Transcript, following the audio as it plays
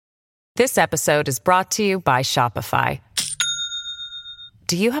This episode is brought to you by Shopify.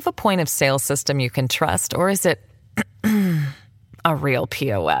 Do you have a point of sale system you can trust, or is it a real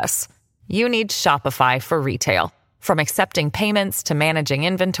POS? You need Shopify for retail. From accepting payments to managing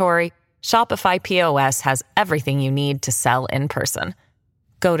inventory, Shopify POS has everything you need to sell in person.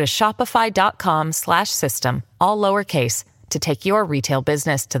 Go to shopify.com/system, all lowercase, to take your retail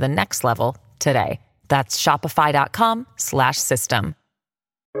business to the next level today. That's shopify.com/system.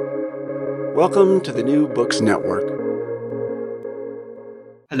 Welcome to the New Books Network.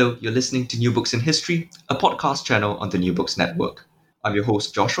 Hello, you're listening to New Books in History, a podcast channel on the New Books Network. I'm your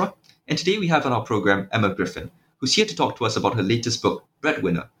host, Joshua, and today we have on our program Emma Griffin, who's here to talk to us about her latest book,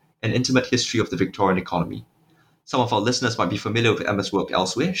 Breadwinner, An Intimate History of the Victorian Economy. Some of our listeners might be familiar with Emma's work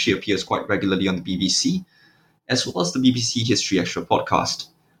elsewhere. She appears quite regularly on the BBC, as well as the BBC History Extra podcast.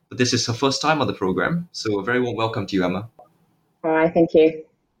 But this is her first time on the program, so a very warm welcome to you, Emma. Hi, thank you.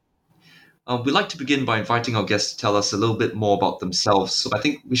 We'd like to begin by inviting our guests to tell us a little bit more about themselves. So I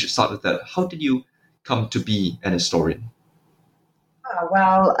think we should start with that. How did you come to be an historian?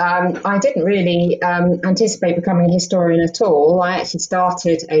 I didn't really anticipate becoming a historian at all. I actually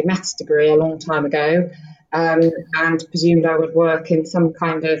started a maths degree a long time ago and presumed I would work in some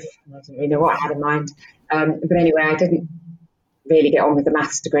kind of, I don't really know what I had in mind. But anyway, I didn't really get on with the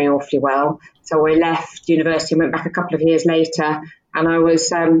maths degree awfully well. So I left university and went back a couple of years later, and I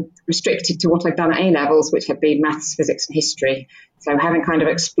was restricted to what I'd done at A-levels, which had been maths, physics and history. So having kind of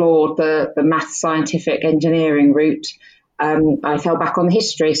explored the maths, scientific, engineering route, I fell back on the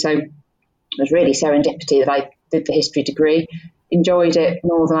history. So it was really serendipity that I did the history degree, enjoyed it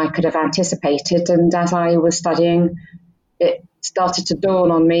more than I could have anticipated. And as I was studying, it started to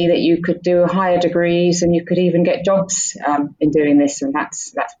dawn on me that you could do higher degrees and you could even get jobs in doing this. And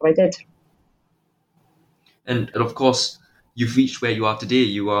that's what I did. And of course, you've reached where you are today.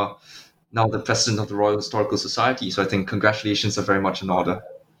 You are now the president of the Royal Historical Society. So I think congratulations are very much in order.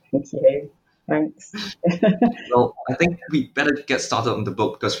 Thank you. Thanks. Well, I think we better get started on the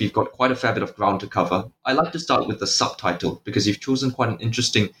book because we've got quite a fair bit of ground to cover. I'd like to start with the subtitle because you've chosen quite an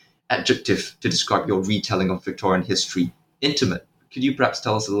interesting adjective to describe your retelling of Victorian history, intimate. Could you perhaps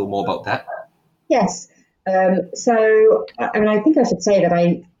tell us a little more about that? Yes. I think I should say that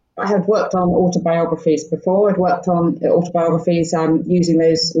I have worked on autobiographies before. I'd worked on autobiographies using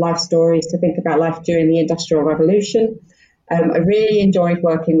those life stories to think about life during the Industrial Revolution. I really enjoyed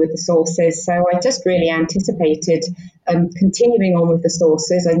working with the sources, so I just really anticipated continuing on with the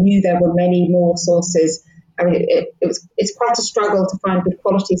sources. I knew there were many more sources. I mean, it's quite a struggle to find good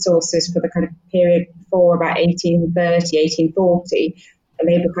quality sources for the kind of period before about 1830, 1840, and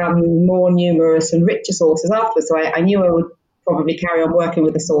they become more numerous and richer sources afterwards. So I knew I would probably carry on working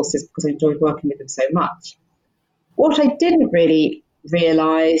with the sources because I enjoyed working with them so much. What I didn't really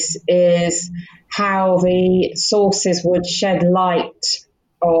realise is how the sources would shed light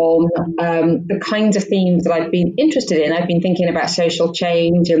on the kinds of themes that I've been interested in. I've been thinking about social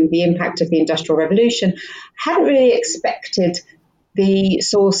change and the impact of the Industrial Revolution. I hadn't really expected the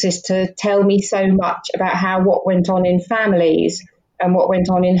sources to tell me so much about what went on in families and what went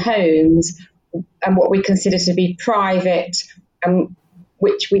on in homes and what we consider to be private,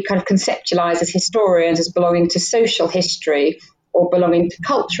 which we kind of conceptualise as historians as belonging to social history or belonging to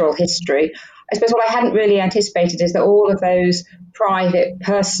cultural history. I suppose what I hadn't really anticipated is that all of those private,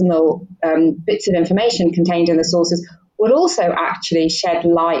 personal bits of information contained in the sources would also actually shed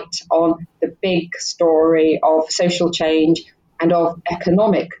light on the big story of social change and of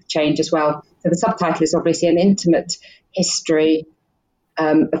economic change as well. So the subtitle is obviously An Intimate History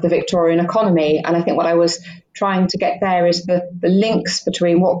of the Victorian Economy. And I think what I was trying to get there is the links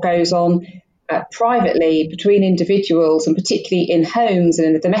between what goes on privately between individuals and particularly in homes and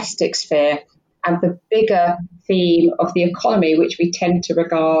in the domestic sphere, and the bigger theme of the economy, which we tend to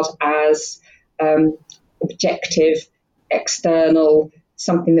regard as objective, external,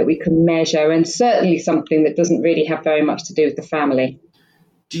 something that we can measure, and certainly something that doesn't really have very much to do with the family.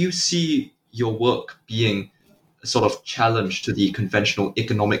 Do you see your work being a sort of challenge to the conventional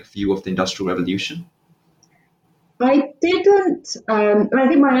economic view of the Industrial Revolution? I didn't. I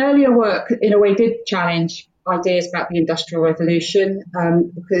think my earlier work, in a way, did challenge ideas about the Industrial Revolution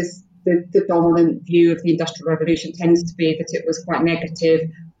because the dominant view of the Industrial Revolution tends to be that it was quite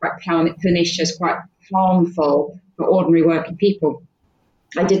negative, quite pernicious, quite harmful for ordinary working people.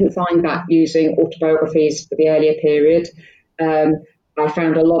 I didn't find that using autobiographies for the earlier period. I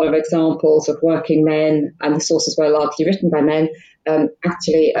found a lot of examples of working men, and the sources were largely written by men,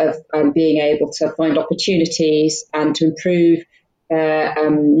 actually of being able to find opportunities and to improve their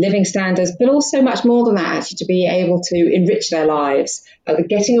living standards, but also much more than that, actually, to be able to enrich their lives,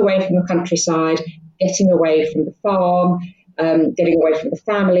 getting away from the countryside, getting away from the farm, getting away from the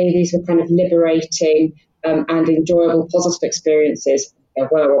family. These were kind of liberating and enjoyable, positive experiences. There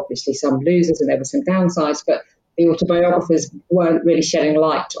were obviously some losers and there were some downsides, but the autobiographers weren't really shedding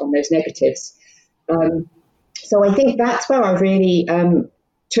light on those negatives. So I think that's where I really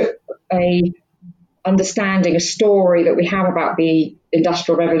took a understanding, a story that we have about the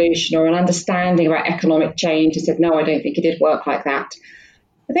Industrial Revolution or an understanding about economic change and said, no, I don't think it did work like that.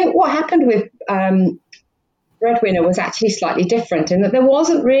 I think what happened with Breadwinner was actually slightly different in that there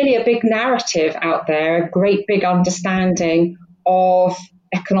wasn't really a big narrative out there, a great big understanding of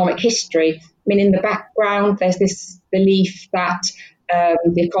economic history. I mean, in the background, there's this belief that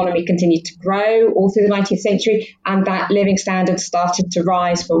the economy continued to grow all through the 19th century and that living standards started to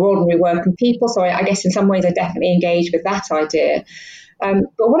rise for ordinary working people. So I guess in some ways I definitely engaged with that idea. But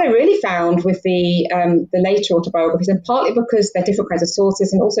what I really found with the later autobiographies, and partly because they're different kinds of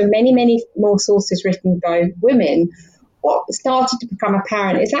sources and also many, many more sources written by women, what started to become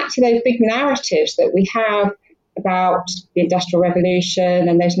apparent is actually those big narratives that we have about the Industrial Revolution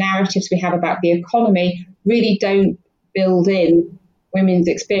and those narratives we have about the economy really don't build in women's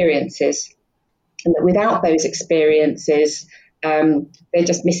experiences, and that without those experiences, they're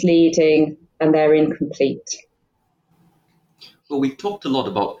just misleading and they're incomplete. Well, we talked a lot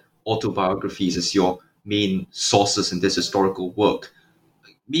about autobiographies as your main sources in this historical work.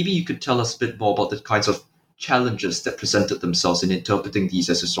 Maybe you could tell us a bit more about the kinds of challenges that presented themselves in interpreting these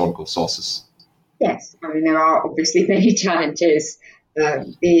as historical sources. Yes, I mean, there are obviously many challenges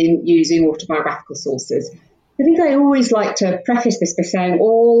in using autobiographical sources. I think I always like to preface this by saying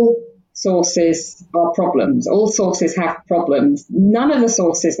all sources are problems. All sources have problems. None of the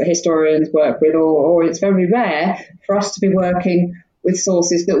sources that historians work with, or it's very rare for us to be working with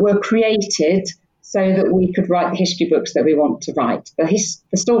sources that were created so that we could write the history books that we want to write.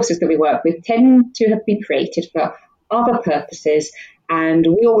 The sources that we work with tend to have been created for other purposes, and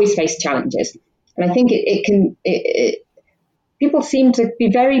we always face challenges. And I think people seem to be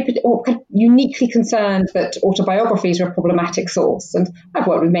very uniquely concerned that autobiographies are a problematic source. And I've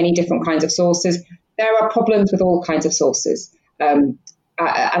worked with many different kinds of sources. There are problems with all kinds of sources. And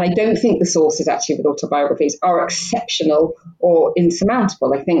I don't think the sources actually with autobiographies are exceptional or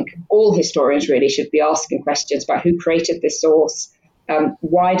insurmountable. I think all historians really should be asking questions about who created this source,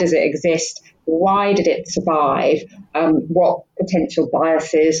 why does it exist, why did it survive, what potential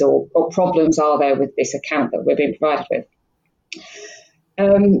biases or problems are there with this account that we're being provided with.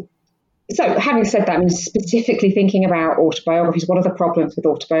 So having said that, I mean, specifically thinking about autobiographies, what are the problems with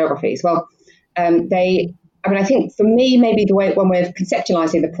autobiographies? Well, I think for me, maybe one way of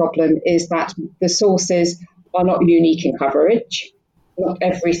conceptualizing the problem is that the sources are not unique in coverage. Not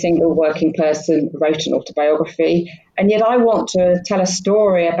every single working person wrote an autobiography. And yet I want to tell a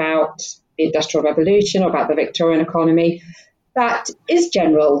story about the Industrial Revolution or about the Victorian economy that is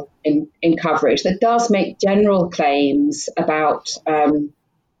general in coverage, that does make general claims about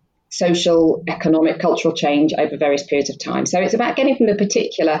social, economic, cultural change over various periods of time. So it's about getting from the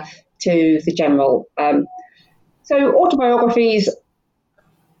particular to the general. So autobiographies,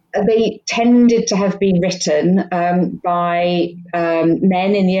 they tended to have been written by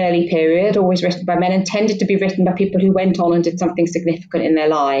men in the early period, always written by men, and tended to be written by people who went on and did something significant in their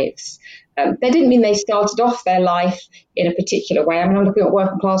lives. That didn't mean they started off their life in a particular way. I mean, I'm looking at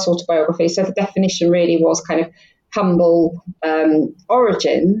working class autobiography, so the definition really was kind of humble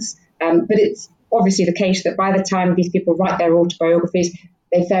origins. But it's obviously the case that by the time these people write their autobiographies,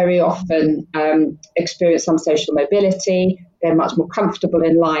 they very often experience some social mobility. They're much more comfortable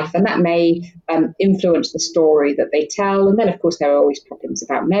in life, and that may influence the story that they tell. And then, of course, there are always problems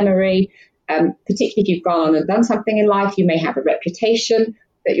about memory. Particularly if you've gone on and done something in life, you may have a reputation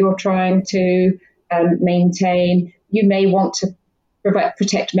that you're trying to maintain. You may want to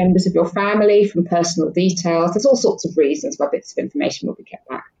protect members of your family from personal details. There's all sorts of reasons why bits of information will be kept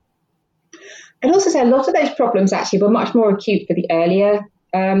back. I'd also say a lot of those problems actually were much more acute for the earlier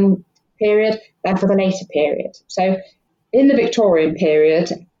period than for the later period. So in the Victorian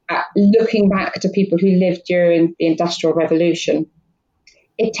period, looking back to people who lived during the Industrial Revolution,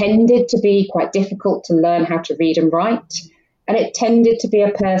 it tended to be quite difficult to learn how to read and write. And it tended to be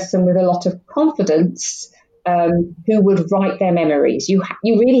a person with a lot of confidence who would write their memories. You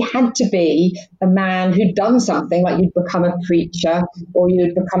really had to be a man who'd done something, like you'd become a preacher or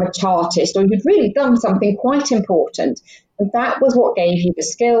you'd become a chartist or you'd really done something quite important. And that was what gave you the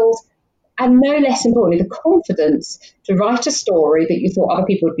skills and no less importantly, the confidence to write a story that you thought other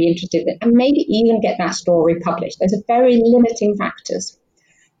people would be interested in, and maybe even get that story published. Those are very limiting factors.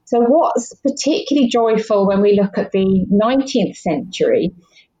 So what's particularly joyful when we look at the 19th century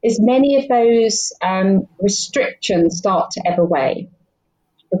is many of those restrictions start to ebb away.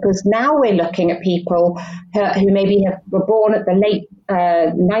 Because now we're looking at people who maybe were born at the late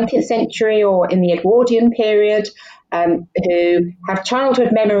 19th century or in the Edwardian period, who have childhood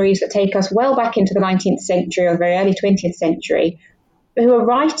memories that take us well back into the 19th century or the very early 20th century, but who are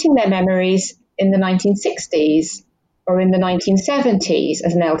writing their memories in the 1960s or in the 1970s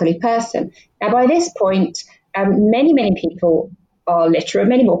as an elderly person. Now, by this point, many people are literate,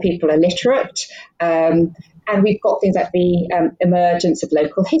 many more people are literate, and we've got things like the emergence of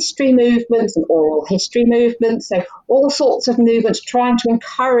local history movements and oral history movements, so all sorts of movements trying to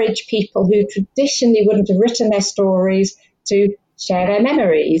encourage people who traditionally wouldn't have written their stories to share their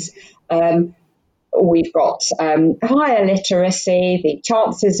memories. We've got higher literacy, the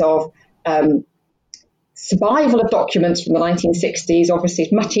chances of survival of documents from the 1960s. Obviously,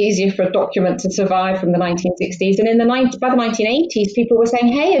 it's much easier for a document to survive from the 1960s. And by the 1980s, people were saying,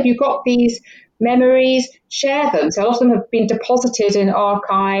 hey, have you got these memories? Share them. So a lot of them have been deposited in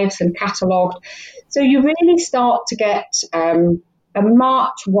archives and catalogued. So you really start to get a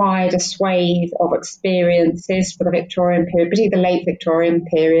much wider swathe of experiences for the Victorian period, particularly the late Victorian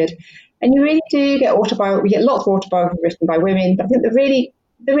period. And you really do get lots of autobiographies written by women. But I think the really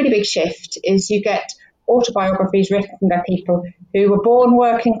big shift is you get autobiographies written by people who were born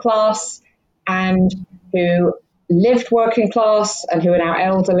working class and who lived working class and who are now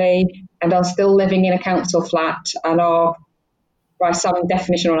elderly and are still living in a council flat and are, by some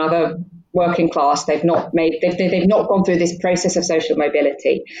definition or another, working class. They've not gone through this process of social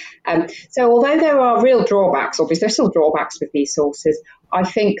mobility. So although there are real drawbacks, obviously there's still drawbacks with these sources, I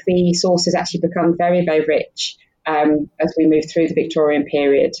think the sources actually become very, very rich as we move through the Victorian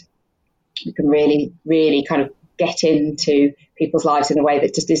period. You can really, really kind of get into people's lives in a way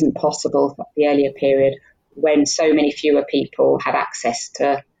that just isn't possible for the earlier period when so many fewer people had access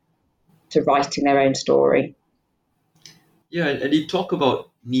to writing their own story. Yeah, and you talk about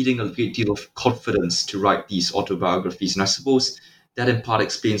needing a great deal of confidence to write these autobiographies. And I suppose that in part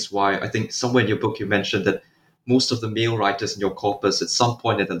explains why I think somewhere in your book you mentioned that most of the male writers in your corpus at some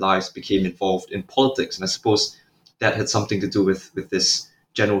point in their lives became involved in politics. And I suppose that had something to do with this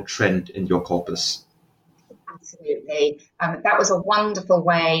general trend in your corpus. Absolutely. That was a wonderful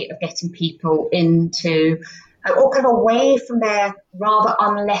way of getting people into, or kind of away from their rather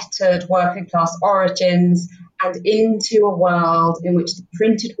unlettered working class origins and into a world in which the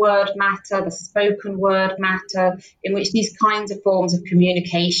printed word matter, the spoken word matter, in which these kinds of forms of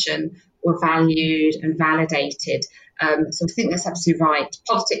communication were valued and validated. So I think that's absolutely right.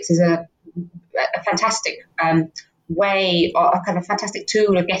 Politics is a fantastic way, or a kind of fantastic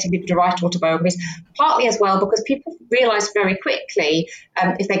tool of getting people to write autobiographies, partly as well because people realise very quickly,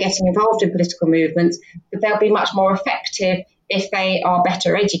 if they're getting involved in political movements, that they'll be much more effective if they are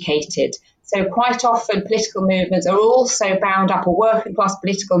better educated. So quite often political movements are also bound up, or working class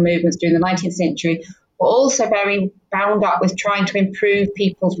political movements during the 19th century were also very bound up with trying to improve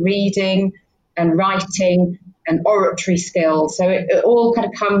people's reading and writing and oratory skills. So it all kind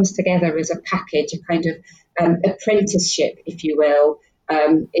of comes together as a package, a kind of apprenticeship, if you will,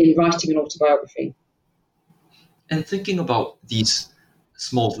 in writing an autobiography. And thinking about these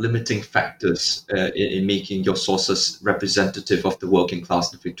small limiting factors in making your sources representative of the working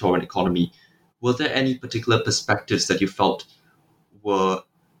class in the Victorian economy, were there any particular perspectives that you felt were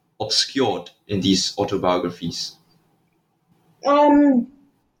obscured in these autobiographies?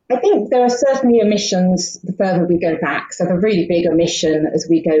 I think there are certainly omissions the further we go back. So the really big omission as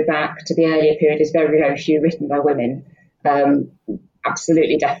we go back to the earlier period is very, very few written by women.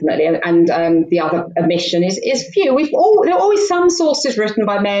 Absolutely, definitely. And the other omission is few. There are always some sources written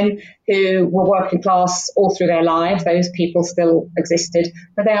by men who were working class all through their lives. Those people still existed,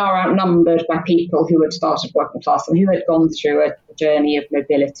 but they are outnumbered by people who had started working class and who had gone through a journey of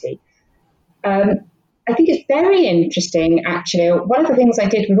mobility. I think it's very interesting, actually. One of the things I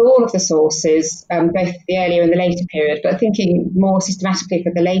did with all of the sources, both the earlier and the later period, but thinking more systematically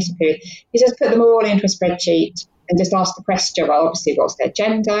for the later period, is just put them all into a spreadsheet and just ask the question, well, obviously, what's their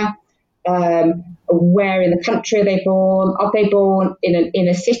gender? Where in the country are they born? Are they born in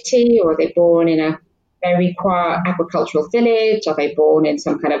a city, or are they born in a very quiet agricultural village? Are they born in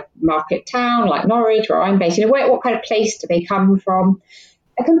some kind of market town like Norwich, where I'm based? What kind of place do they come from?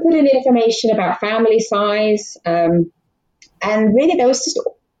 I can put in information about family size, and really there was just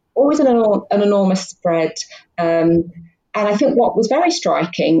always an enormous spread. And I think what was very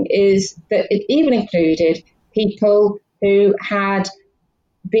striking is that it even included people who had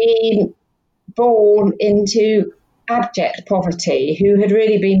been born into abject poverty, who had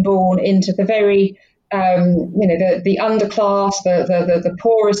really been born into the very, the underclass, the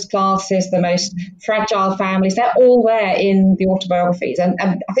poorest classes, the most fragile families. They're all there in the autobiographies. And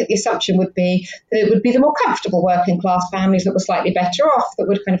I think the assumption would be that it would be the more comfortable working class families that were slightly better off that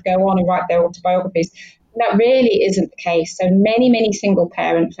would kind of go on and write their autobiographies. That really isn't the case. So many single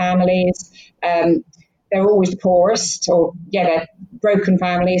parent families, they're always the poorest, they're broken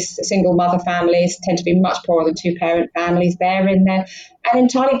families, single mother families tend to be much poorer than two parent families. They're in there, and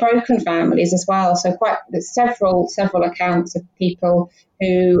entirely broken families as well. So there's several accounts of people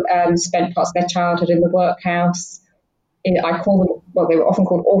who spent parts of their childhood in the workhouse. I call them, they were often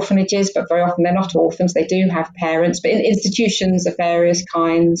called orphanages, but very often they're not orphans. They do have parents, but in institutions of various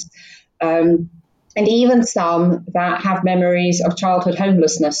kinds. And even some that have memories of childhood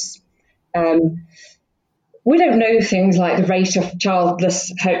homelessness. We don't know things like the rate of childhood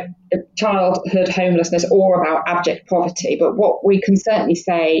homelessness or about abject poverty, but what we can certainly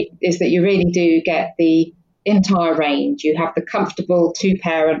say is that you really do get the entire range. You have the comfortable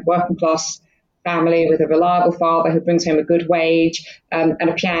two-parent working class family with a reliable father who brings home a good wage and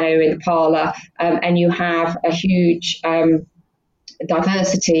a piano in the parlour, and you have a huge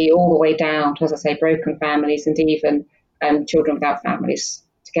diversity all the way down to, as I say, broken families and even children without families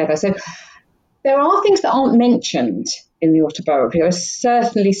together. So there are things that aren't mentioned in the autobiography. There are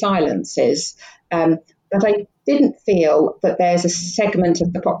certainly silences, but I didn't feel that there's a segment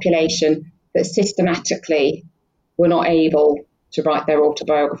of the population that systematically were not able to write their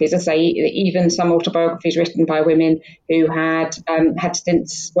autobiographies. As I say, even some autobiographies written by women who had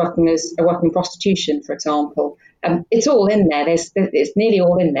stints working in prostitution, for example. It's all in there. It's nearly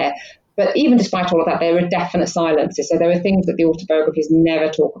all in there. But even despite all of that, there are definite silences. So there are things that the autobiographies never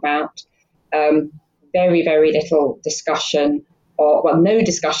talk about. Very, very little discussion, no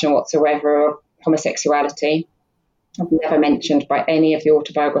discussion whatsoever of homosexuality. Never mentioned by any of the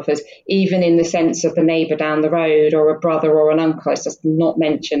autobiographers, even in the sense of the neighbour down the road or a brother or an uncle. It's just not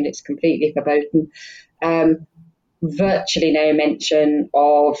mentioned. It's completely verboten. Virtually no mention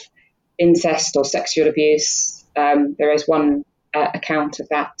of incest or sexual abuse. There is one account of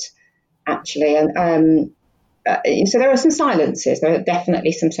that, actually. And so there are some silences. There are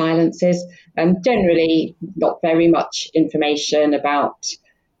definitely some silences, and generally not very much information about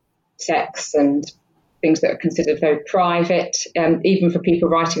sex and things that are considered very private, even for people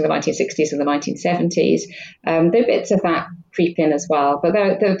writing in the 1960s and the 1970s. There are bits of that creep in as well. But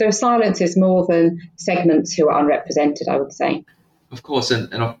there are silences more than segments who are unrepresented, I would say. Of course,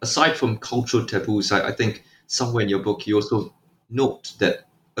 and aside from cultural taboos, I think somewhere in your book you also note that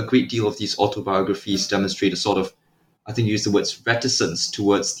a great deal of these autobiographies demonstrate a sort of, I think you use the words, reticence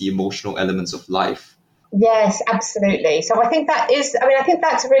towards the emotional elements of life. Yes, absolutely. So I think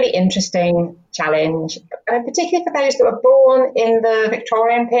that's a really interesting challenge, particularly for those that were born in the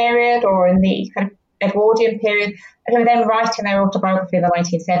Victorian period or in the kind of Edwardian period and who are then writing their autobiography in the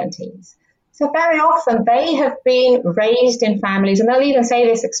 1970s. So very often they have been raised in families, and they'll even say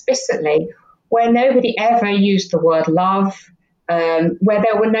this explicitly, where nobody ever used the word love, where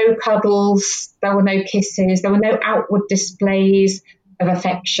there were no cuddles, there were no kisses, there were no outward displays of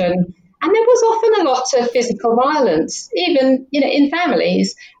affection. And there was often a lot of physical violence, even in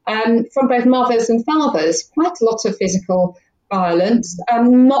families, from both mothers and fathers. Quite a lot of physical violence,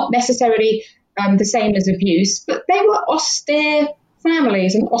 not necessarily the same as abuse, but they were austere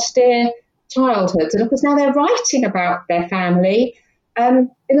families and austere childhoods. And of course, now they're writing about their family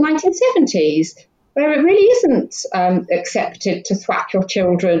in the 1970s, where it really isn't accepted to thwack your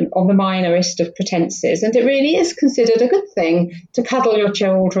children on the minorest of pretenses. And it really is considered a good thing to cuddle your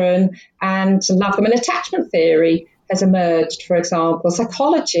children and to love them. And attachment theory has emerged, for example.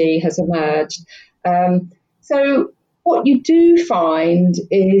 Psychology has emerged. So what you do find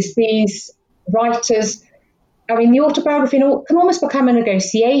is these writers, the autobiography can almost become a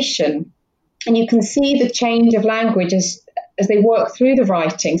negotiation. And you can see the change of language as they work through the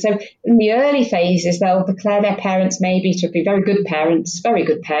writing. So in the early phases, they'll declare their parents maybe to be very good parents.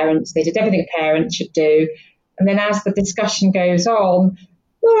 They did everything a parent should do. And then as the discussion goes on,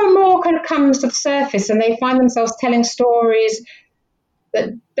 more and more kind of comes to the surface, and they find themselves telling stories that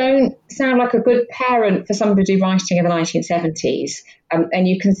don't sound like a good parent for somebody writing in the 1970s. And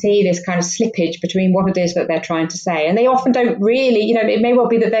you can see this kind of slippage between what it is that they're trying to say. And they often don't really, it may well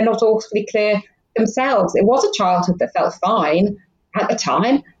be that they're not all fully clear themselves. It was a childhood that felt fine at the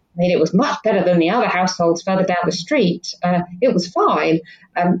time. It was much better than the other households further down the street. It was fine.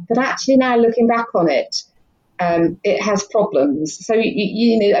 But actually now looking back on it, it has problems. So,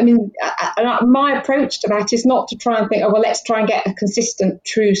 my approach to that is not to try and think, let's try and get a consistent,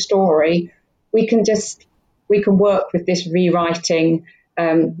 true story. We can work with this rewriting.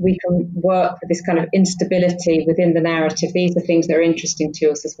 We can work with this kind of instability within the narrative. These are things that are interesting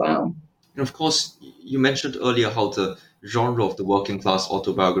to us as well. And of course, you mentioned earlier how the genre of the working class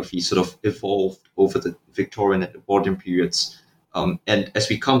autobiography sort of evolved over the Victorian and Edwardian periods. And as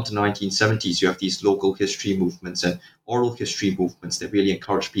we come to the 1970s, you have these local history movements and oral history movements that really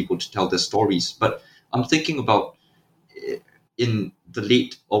encourage people to tell their stories. But I'm thinking about in the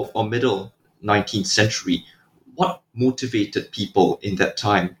late or middle 19th century, what motivated people in that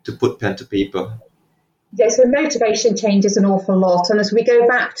time to put pen to paper? Yeah, so motivation changes an awful lot. And as we go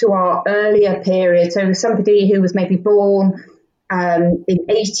back to our earlier period, so somebody who was maybe born in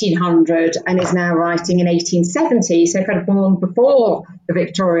 1800 and is now writing in 1870, so kind of born before the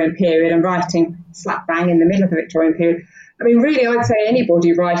Victorian period and writing slap bang in the middle of the Victorian period. I mean, really, I'd say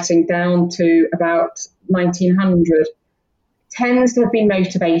anybody writing down to about 1900 tends to have been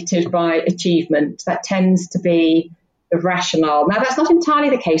motivated by achievement. That tends to be the rationale. Now, that's not entirely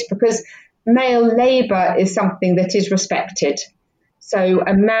the case because male labour is something that is respected. So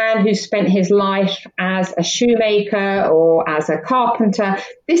a man who spent his life as a shoemaker or as a carpenter,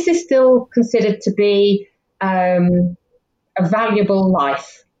 this is still considered to be a valuable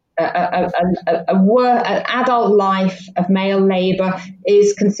life. An adult life of male labour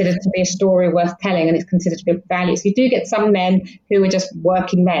is considered to be a story worth telling, and it's considered to be of value. So you do get some men who are just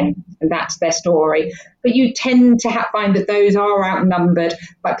working men, and that's their story. But you tend to find that those are outnumbered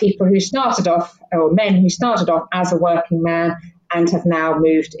by people who started off, or men who started off as a working man and have now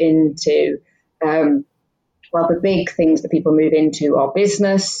moved into, the big things that people move into are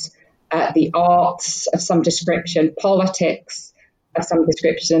business, the arts of some description, politics of some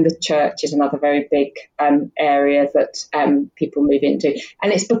description, and the church is another very big area that people move into.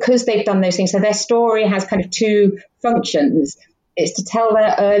 And it's because they've done those things. So their story has kind of two functions. It's to tell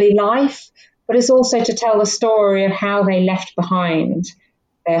their early life, but it's also to tell the story of how they left behind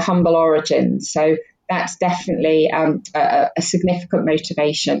their humble origins. So that's definitely a significant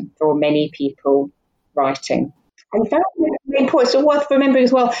motivation for many people writing. And very, very important, so worth remembering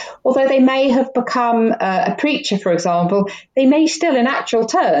as well, although they may have become a preacher, for example, they may still in actual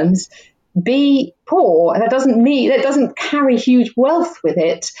terms be poor. And that doesn't carry huge wealth with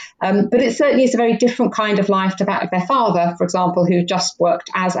it, but it certainly is a very different kind of life to that of their father, for example, who just worked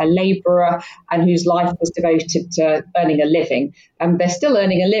as a labourer and whose life was devoted to earning a living. They're still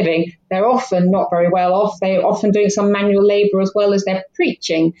earning a living. They're often not very well off. They're often doing some manual labour as well as they're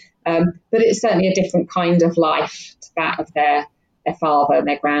preaching. But it's certainly a different kind of life to that of their father and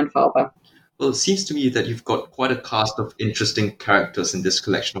their grandfather. Well, it seems to me that you've got quite a cast of interesting characters in this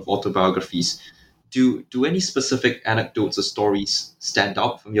collection of autobiographies. Do any specific anecdotes or stories stand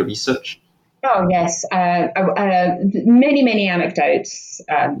out from your research? Oh, yes. Many anecdotes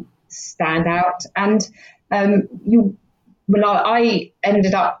stand out. And I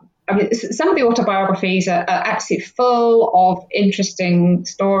ended up, some of the autobiographies are absolutely full of interesting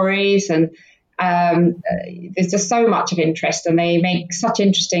stories, and there's just so much of interest, and they make such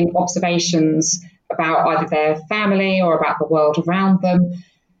interesting observations about either their family or about the world around them.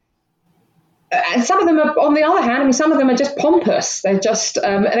 And some of them are, on the other hand, some of them are just pompous. They're just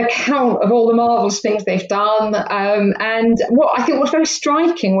an account of all the marvellous things they've done. And what I think was very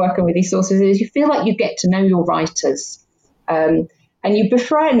striking working with these sources is you feel like you get to know your writers. And you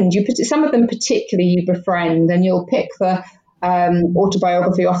befriend, some of them particularly you befriend, and you'll pick the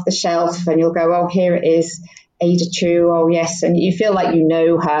autobiography off the shelf and you'll go, oh, here it is, Ada Chu, oh yes, and you feel like you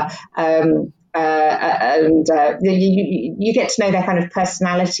know her, you get to know their kind of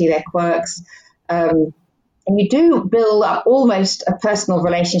personality, their quirks, and you do build up almost a personal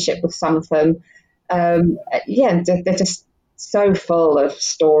relationship with some of them. They're just so full of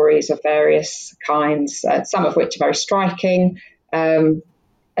stories of various kinds, some of which are very striking. Some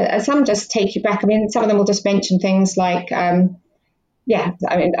just take you back. Some of them will just mention things like, one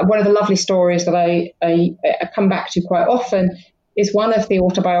of the lovely stories that I come back to quite often is one of the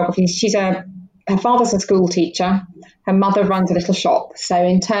autobiographies. Her father's a school teacher. Her mother runs a little shop. So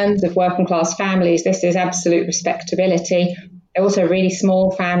in terms of working class families, this is absolute respectability. They're also a really small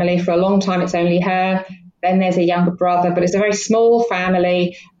family. For a long time, it's only her. Then there's a younger brother, but it's a very small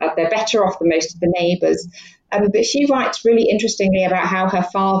family. They're better off than most of the neighbours. But she writes really interestingly about how her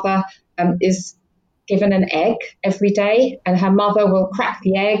father is given an egg every day, and her mother will crack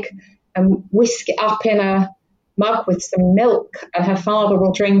the egg and whisk it up in a mug with some milk, and her father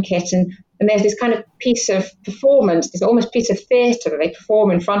will drink it. And And there's this kind of piece of performance, this almost piece of theatre that they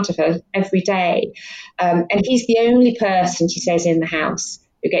perform in front of her every day. And he's the only person, she says, in the house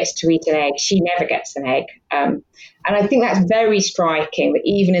who gets to eat an egg. She never gets an egg. And I think that's very striking, that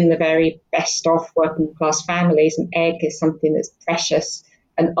even in the very best off working class families, an egg is something that's precious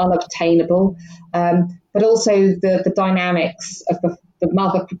and unobtainable. But also the dynamics of the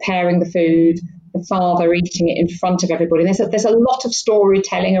mother preparing the food, the father eating it in front of everybody. And there's a lot of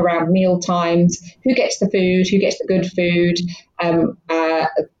storytelling around meal times, who gets the food, who gets the good food,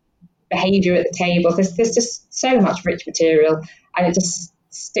 behaviour at the table. There's just so much rich material, and it just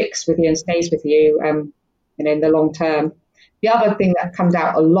sticks with you and stays with you, in the long term. The other thing that comes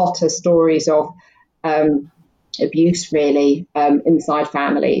out a lot are stories of abuse, really, inside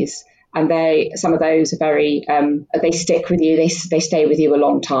families. And some of those are very, they stick with you. They stay with you a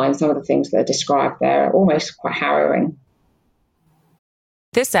long time. Some of the things that are described there are almost quite harrowing.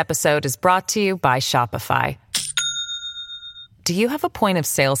 This episode is brought to you by Shopify. Do you have a point of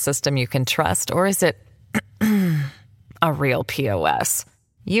sale system you can trust, or is it a real POS?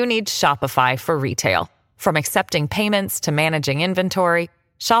 You need Shopify for retail. From accepting payments to managing inventory,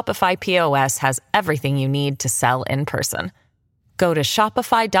 Shopify POS has everything you need to sell in person. Go to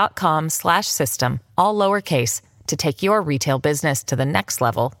shopify.com/system, all lowercase, to take your retail business to the next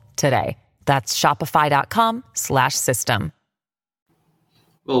level today. That's shopify.com/system.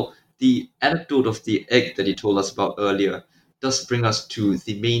 Well, the anecdote of the egg that you told us about earlier does bring us to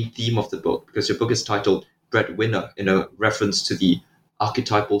the main theme of the book, because your book is titled Breadwinner, in a reference to the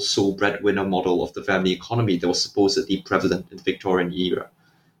archetypal sole breadwinner model of the family economy that was supposedly prevalent in the Victorian era.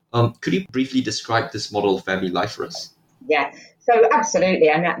 Could you briefly describe this model of family life for us? Yeah. So absolutely,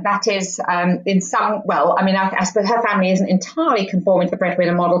 and that is I suppose her family isn't entirely conforming to the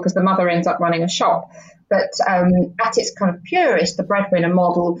breadwinner model because the mother ends up running a shop. But at its kind of purest, the breadwinner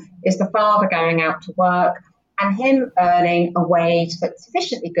model is the father going out to work and him earning a wage that's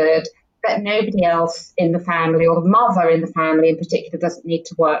sufficiently good that nobody else in the family, or the mother in the family in particular, doesn't need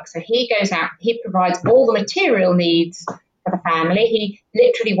to work. So he goes out, he provides all the material needs for the family. He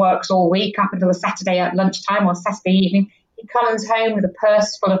literally works all week up until the Saturday at lunchtime or Saturday evening. He comes home with a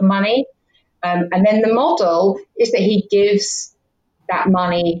purse full of money. And then the model is that he gives that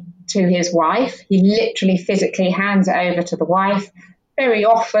money to his wife. He literally physically hands it over to the wife. Very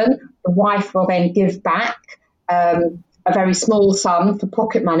often, the wife will then give back a very small sum for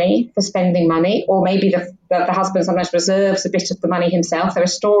pocket money, for spending money, or maybe the husband sometimes reserves a bit of the money himself. There are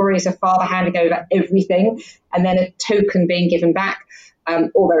stories of father handing over everything and then a token being given back.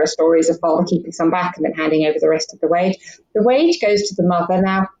 Or there are stories of father keeping some back and then handing over the rest of the wage. The wage goes to the mother.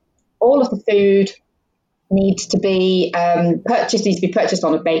 Now, all of the food needs to be purchased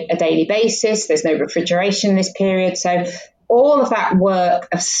on a daily basis. There's no refrigeration in this period. So all of that work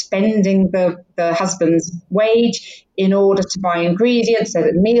of spending the husband's wage in order to buy ingredients so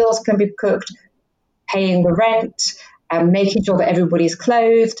that meals can be cooked, paying the rent, making sure that everybody's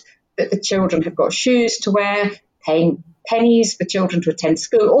clothed, that the children have got shoes to wear, paying pennies for children to attend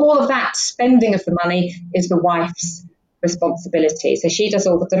school. All of that spending of the money is the wife's responsibility. So she does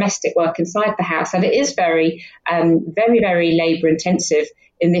all the domestic work inside the house, and it is very, very, very labour intensive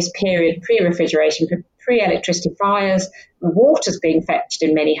in this period, pre-refrigeration, pre-electricity fires. Water's being fetched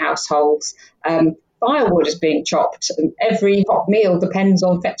in many households. Firewood is being chopped, and every hot meal depends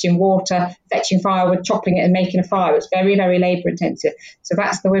on fetching water, fetching firewood, chopping it and making a fire. It's very, very labour intensive. So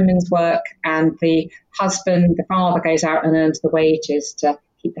that's the women's work, and the husband, the father, goes out and earns the wages to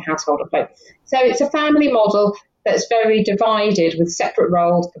keep the household afloat. So it's a family model that's very divided with separate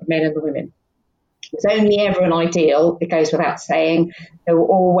roles for the men and the women. It's only ever an ideal, it goes without saying. There were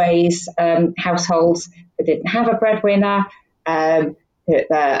always households that didn't have a breadwinner,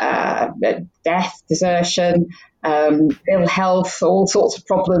 death, desertion, ill health, all sorts of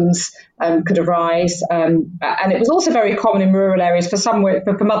problems could arise. And it was also very common in rural areas for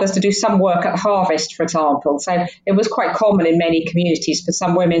mothers to do some work at harvest, for example. So it was quite common in many communities for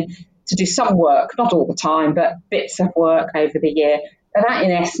some women to do some work, not all the time, but bits of work over the year. And that,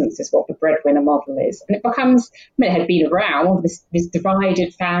 in essence, is what the breadwinner model is. And it becomes, it had been around, this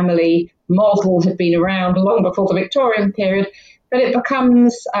divided family model had been around long before the Victorian period, but it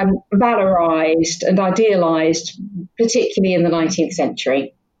becomes valorised and idealised, particularly in the 19th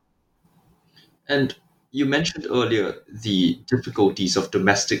century. And you mentioned earlier the difficulties of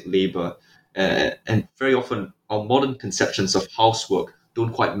domestic labour, and very often our modern conceptions of housework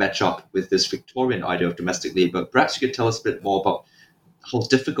don't quite match up with this Victorian idea of domestic labour. Perhaps you could tell us a bit more about how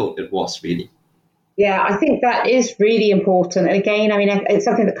difficult it was, really. Yeah, I think that is really important. And again, I mean, it's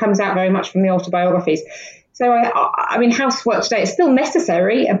something that comes out very much from the autobiographies. So So, I mean, housework today is still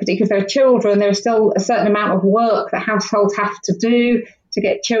necessary, and particularly if there are children, there is still a certain amount of work that households have to do to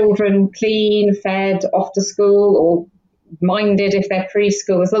get children clean, fed, off to school, or minded if they're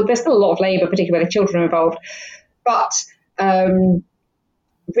preschool. There's still a lot of labour, particularly where the children are involved. But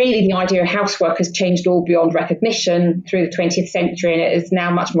really, the idea of housework has changed all beyond recognition through the 20th century, and it is now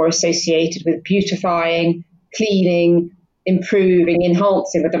much more associated with beautifying, cleaning, improving,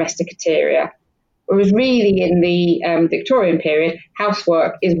 enhancing the domestic interior. Whereas really in the Victorian period,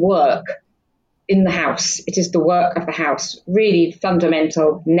 housework is work in the house. It is the work of the house, really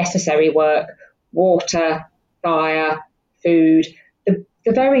fundamental, necessary work, water, fire, food, the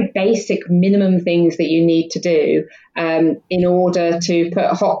very basic minimum things that you need to do in order to put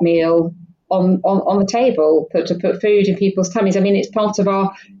a hot meal on the table, to put food in people's tummies. I mean, it's part of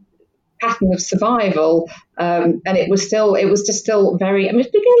our pattern of survival, and it was just still very. I mean, it's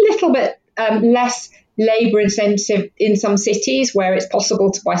becoming a little bit less labour intensive in some cities where it's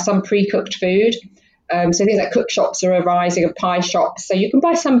possible to buy some pre-cooked food. So things like cook shops are arising, and pie shops. So you can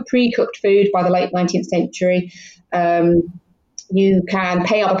buy some pre-cooked food by the late 19th century. You can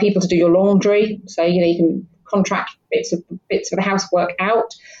pay other people to do your laundry. So, you can contract bits of the housework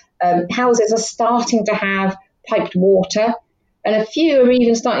out. Houses are starting to have piped water, and a few are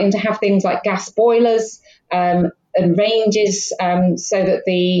even starting to have things like gas boilers and ranges, so that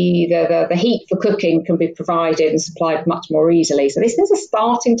the heat for cooking can be provided and supplied much more easily. So these things are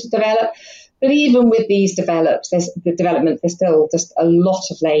starting to develop. But even with these developments, there's still just a lot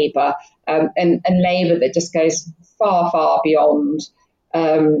of labour, and labour that just goes far, far beyond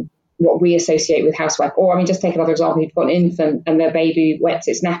what we associate with housework. Or, I mean, just take another example. You've got an infant and their baby wets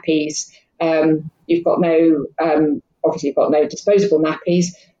its nappies. You've got no disposable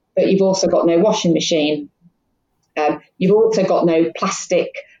nappies, but you've also got no washing machine. You've also got no plastic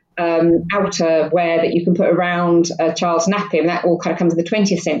outerwear that you can put around a child's nappy, and that all kind of comes in the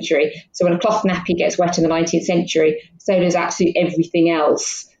 20th century. So when a cloth nappy gets wet in the 19th century, so does absolutely everything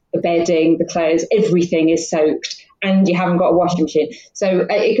else. The bedding, the clothes, everything is soaked, and you haven't got a washing machine. So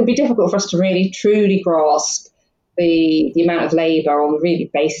it can be difficult for us to really truly grasp the amount of labour on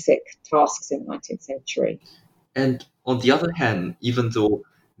really basic tasks in the 19th century. And on the other hand, even though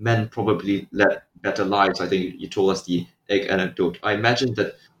men probably led better lives, I think you told us the egg anecdote, I imagine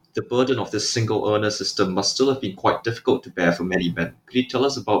that the burden of this single earner system must still have been quite difficult to bear for many men. Could you tell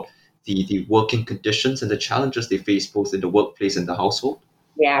us about the working conditions and the challenges they face both in the workplace and the household?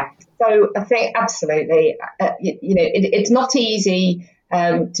 Yeah, so I think absolutely, it's not easy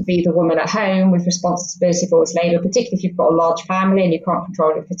to be the woman at home with responsibility for all this labour, particularly if you've got a large family and you can't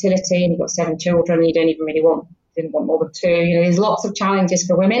control your fertility and you've got 7 children and you don't even really didn't want more than 2. There's lots of challenges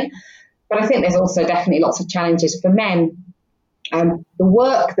for women, but I think there's also definitely lots of challenges for men. The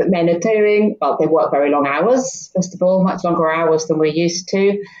work that men are doing, well, they work very long hours, first of all, much longer hours than we're used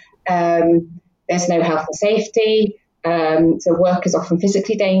to. There's no health and safety. So work is often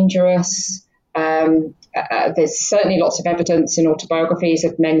physically dangerous. There's certainly lots of evidence in autobiographies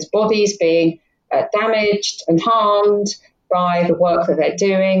of men's bodies being damaged and harmed by the work that they're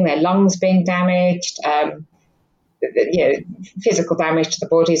doing, their lungs being damaged, physical damage to the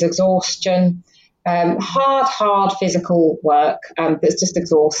body's exhaustion. Hard physical work that's just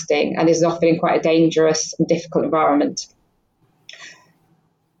exhausting and is often in quite a dangerous and difficult environment.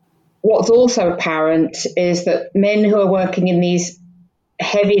 What's also apparent is that men who are working in these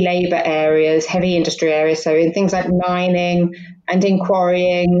heavy labour areas, heavy industry areas, so in things like mining and in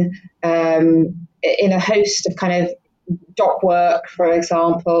quarrying, in a host of kind of dock work, for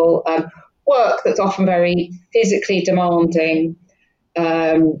example, work that's often very physically demanding,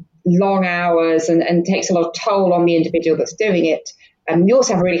 long hours and takes a lot of toll on the individual that's doing it. You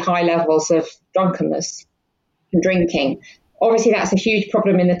also have really high levels of drunkenness and drinking. Obviously, that's a huge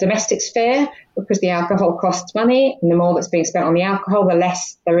problem in the domestic sphere because the alcohol costs money, and the more that's being spent on the alcohol, the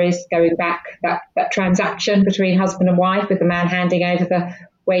less there is going back that transaction between husband and wife with the man handing over the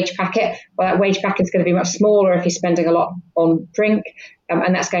wage packet. Well, that wage packet is going to be much smaller if he's spending a lot on drink,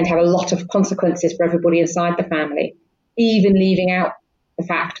 and that's going to have a lot of consequences for everybody inside the family, even leaving out the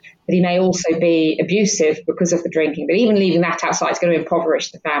fact that he may also be abusive because of the drinking. But even leaving that outside is going to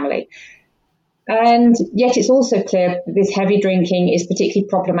impoverish the family. And yet it's also clear that this heavy drinking is particularly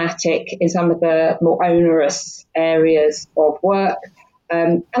problematic in some of the more onerous areas of work.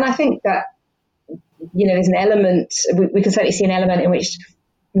 And I think that, there's an element, we can certainly see an element in which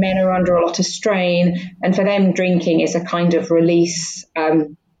men are under a lot of strain, and for them drinking is a kind of release, a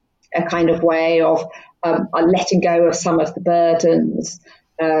kind of way of letting go of some of the burdens.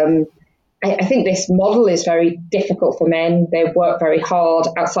 I think this model is very difficult for men. They work very hard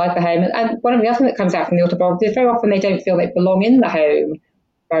outside the home. And one of the other things that comes out from the autobiography is very often they don't feel they belong in the home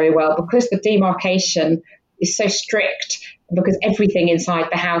very well because the demarcation is so strict, because everything inside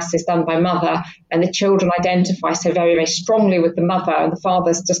the house is done by mother, and the children identify so very, very strongly with the mother, and the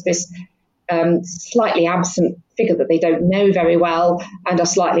father's just this slightly absent figure that they don't know very well and are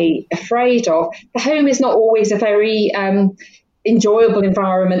slightly afraid of. The home is not always a very enjoyable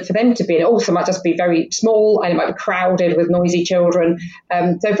environment for them to be in. It also might just be very small, and it might be crowded with noisy children.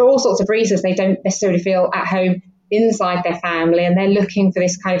 So for all sorts of reasons, they don't necessarily feel at home inside their family, and they're looking for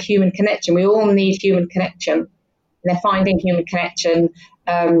this kind of human connection. We all need human connection, and they're finding human connection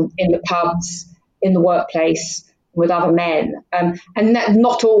in the pubs, in the workplace, with other men, and that's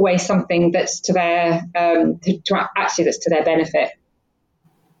not always something that's to their that's to their benefit.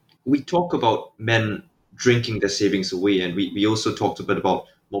 We talk about men drinking their savings away, and we also talked a bit about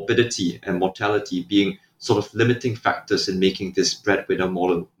morbidity and mortality being sort of limiting factors in making this breadwinner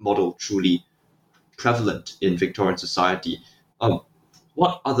model truly prevalent in Victorian society.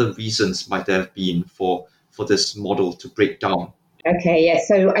 What other reasons might there have been for this model to break down? Okay, yeah.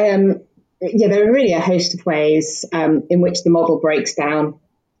 So there are really a host of ways in which the model breaks down.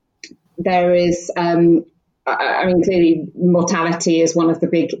 There is, clearly mortality is one of the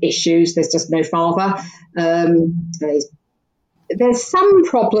big issues. There's just no father. There's some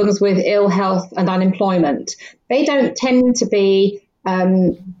problems with ill health and unemployment. They don't tend to be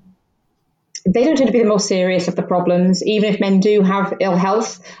the more serious of the problems, even if men do have ill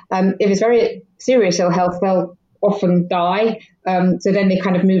health. If it's very serious ill health, they'll often die. So then they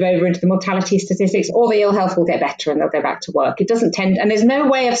kind of move over into the mortality statistics, or the ill health will get better and they'll go back to work. It doesn't tend, and there's no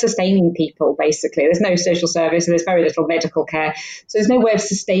way of sustaining people, basically. There's no social service, and there's very little medical care. So there's no way of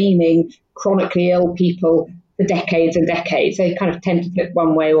sustaining chronically ill people for decades and decades. They kind of tend to flip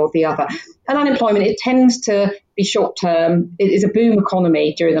one way or the other. And unemployment, it tends to be short term. It is a boom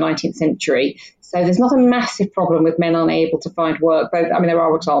economy during the 19th century. So there's not a massive problem with men unable to find work. But, there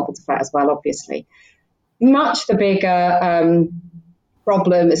are examples of that as well, obviously. Much the bigger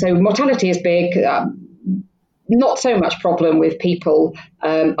problem, so mortality is big, not so much problem with people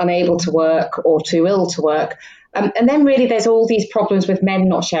unable to work or too ill to work. And then really there's all these problems with men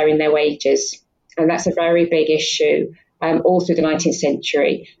not sharing their wages. And that's a very big issue all through the 19th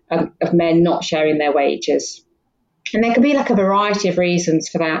century of men not sharing their wages. And there can be like a variety of reasons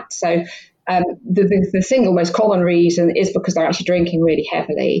for that. So the single most common reason is because they're actually drinking really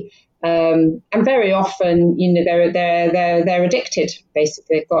heavily. And very often, they're addicted.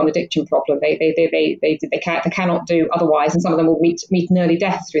 Basically, they've got an addiction problem. They cannot do otherwise, and some of them will meet an early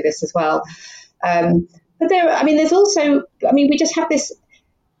death through this as well. But there's also, we just have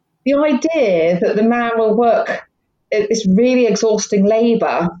the idea that the man will work this really exhausting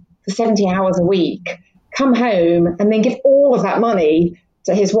labour for 70 hours a week, come home, and then give all of that money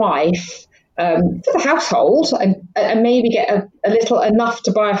to his wife. For the household and maybe get a little enough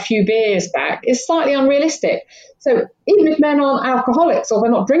to buy a few beers back is slightly unrealistic. So even if men aren't alcoholics or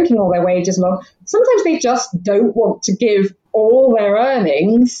they're not drinking all their wages long, sometimes they just don't want to give all their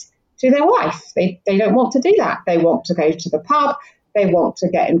earnings to their wife. They don't want to do that. They want to go to the pub. They want to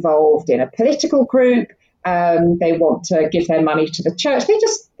get involved in a political group. They want to give their money to the church. They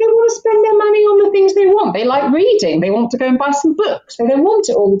want to spend their money on the things they want. They like reading. They want to go and buy some books. They don't want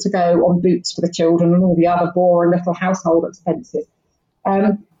it all to go on boots for the children and all the other boring little household expenses.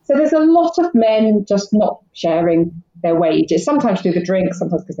 So there's a lot of men just not sharing their wages, sometimes through the drink,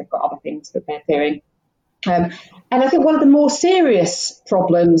 sometimes because they've got other things that they're doing. And I think one of the more serious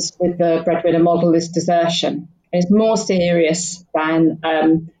problems with the breadwinner model is desertion. And it's more serious than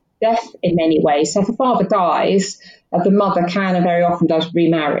death in many ways. So if the father dies, the mother can and very often does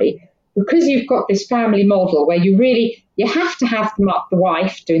remarry. Because you've got this family model where you have to have the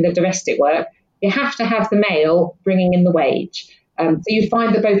wife doing the domestic work, you have to have the male bringing in the wage. So you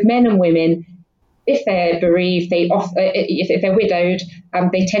find that both men and women, if they're bereaved, if they're widowed,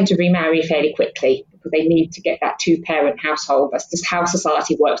 they tend to remarry fairly quickly because they need to get that two-parent household. That's just how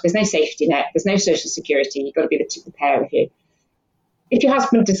society works. There's no safety net. There's no social security. You've got to be the pair of you. If your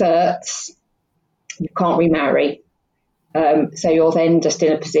husband deserts, you can't remarry. So you're then just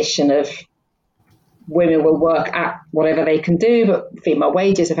in a position of women will work at whatever they can do, but female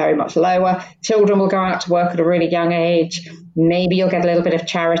wages are very much lower. Children will go out to work at a really young age. Maybe you'll get a little bit of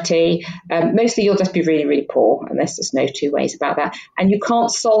charity. Mostly you'll just be really, really poor, and there's just no two ways about that. And you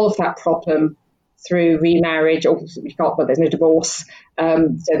can't solve that problem through remarriage, or you can't, but there's no divorce,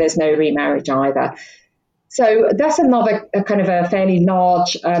 so there's no remarriage either. So that's another kind of a fairly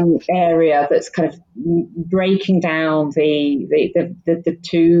large area that's kind of breaking down the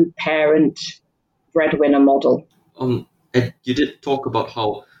two parent breadwinner model. And you did talk about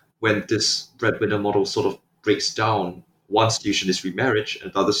how when this breadwinner model sort of breaks down, one solution is remarriage,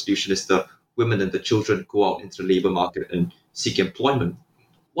 and the other solution is the women and the children go out into the labor market and seek employment.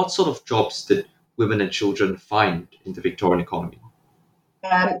 What sort of jobs did women and children find in the Victorian economy?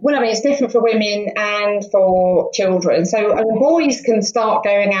 Well, I mean, it's different for women and for children. So boys can start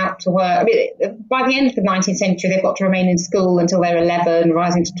going out to work. I mean, by the end of the 19th century, they've got to remain in school until they're 11,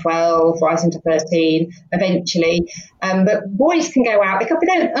 rising to 12, rising to 13 eventually. But boys can go out. They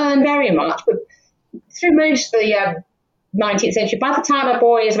don't earn very much, but through most of the 19th century, by the time a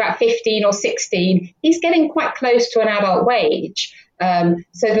boy is about 15 or 16, he's getting quite close to an adult wage.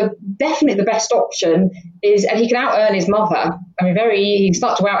 So definitely the best option is, and he can out-earn his mother. I mean, he can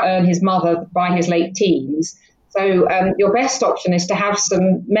start to out-earn his mother by his late teens. So your best option is to have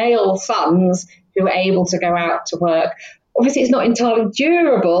some male sons who are able to go out to work. Obviously, it's not entirely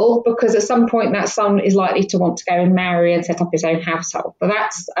durable because at some point that son is likely to want to go and marry and set up his own household. But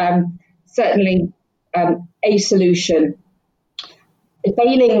that's certainly a solution.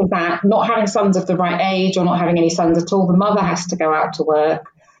 Failing that, not having sons of the right age or not having any sons at all, the mother has to go out to work.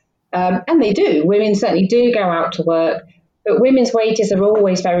 And they do. Women certainly do go out to work, but women's wages are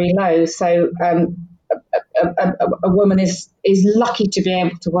always very low. So a woman is lucky to be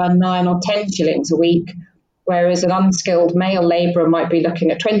able to earn 9 or 10 shillings a week, whereas an unskilled male labourer might be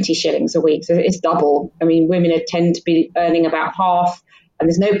looking at 20 shillings a week. So it's double. I mean, women tend to be earning about half, and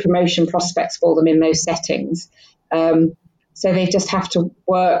there's no promotion prospects for them in those settings. So they just have to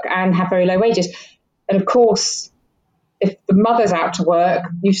work and have very low wages. And of course, if the mother's out to work,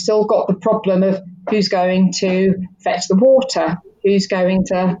 you've still got the problem of who's going to fetch the water, who's going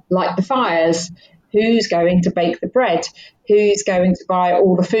to light the fires, who's going to bake the bread, who's going to buy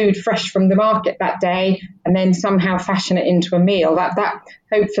all the food fresh from the market that day and then somehow fashion it into a meal. That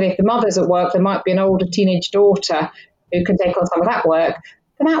hopefully, if the mother's at work, there might be an older teenage daughter who can take on some of that work.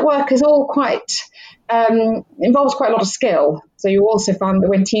 And that work is all involves quite a lot of skill. So you also find that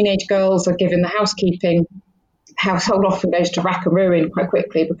when teenage girls are given the housekeeping, household often goes to rack and ruin quite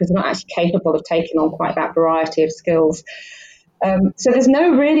quickly because they're not actually capable of taking on quite that variety of skills. So there's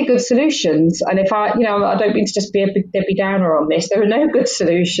no really good solutions. And if I don't mean to just be a big Debbie Downer on this, there are no good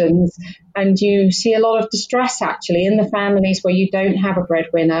solutions. And you see a lot of distress actually in the families where you don't have a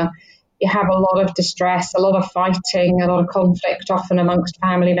breadwinner. You have a lot of distress, a lot of fighting, a lot of conflict, often amongst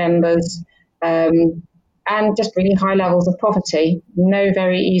family members, and just really high levels of poverty. No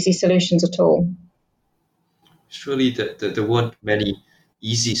very easy solutions at all. Surely there weren't many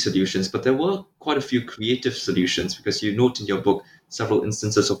easy solutions, but there were quite a few creative solutions, because you note in your book several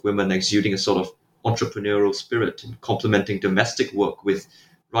instances of women exuding a sort of entrepreneurial spirit and complementing domestic work with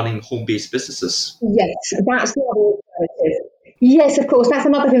running home-based businesses. Yes, that's the other alternative. Yes, of course, that's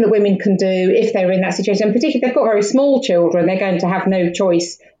another thing that women can do if they're in that situation. And particularly if they've got very small children, they're going to have no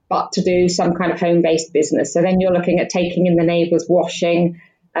choice but to do some kind of home-based business. So then you're looking at taking in the neighbours' washing,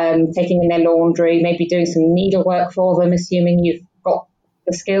 taking in their laundry, maybe doing some needlework for them, assuming you've got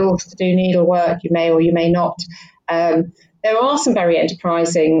the skills to do needlework. You may or you may not. There are some very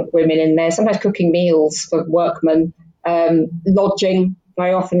enterprising women in there, sometimes cooking meals for workmen, lodging.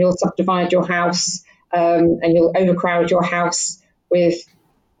 Very often you'll subdivide your house and you'll overcrowd your house with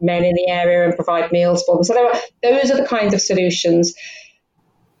men in the area and provide meals for them. So those are the kinds of solutions.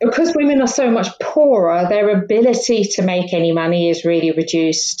 Because women are so much poorer, their ability to make any money is really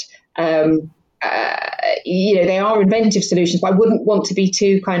reduced. They are inventive solutions, but I wouldn't want to be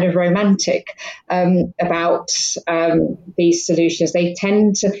too kind of romantic about these solutions. They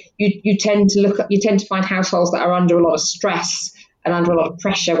tend to you tend to find households that are under a lot of stress and under a lot of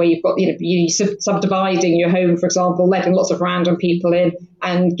pressure, where you've got you subdividing your home, for example, letting lots of random people in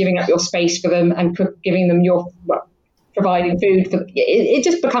and giving up your space for them and giving them providing food for. It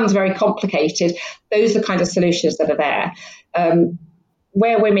just becomes very complicated. Those are the kind of solutions that are there.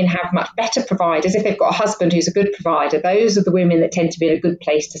 Where women have much better providers, if they've got a husband who's a good provider, those are the women that tend to be in a good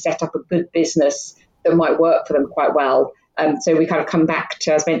place to set up a good business that might work for them quite well. So we kind of come back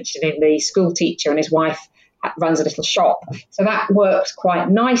to, as mentioned, the school teacher and his wife runs a little shop. So that works quite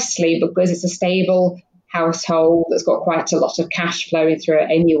nicely because it's a stable household that's got quite a lot of cash flowing through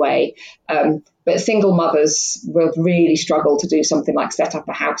it anyway. But single mothers will really struggle to do something like set up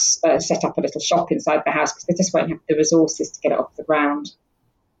a little shop inside the house, because they just won't have the resources to get it off the ground.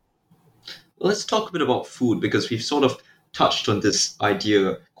 Well, let's talk a bit about food, because we've sort of touched on this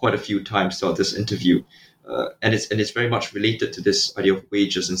idea quite a few times throughout this interview. And it's very much related to this idea of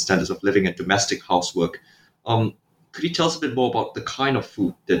wages and standards of living and domestic housework. Could you tell us a bit more about the kind of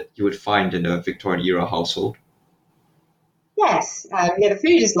food that you would find in a Victorian era household? Yes, the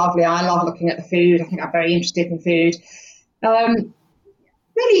food is lovely. I love looking at the food. I think I'm very interested in food.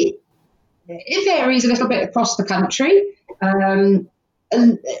 Really, it varies a little bit across the country. And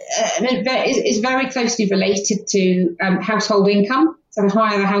it's very closely related to household income. So the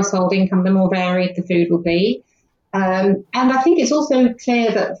higher the household income, the more varied the food will be. And I think it's also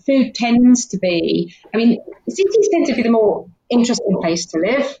clear that food tends to be, cities tend to be the more interesting place to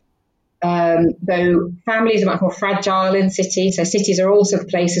live, though families are much more fragile in cities. So cities are also the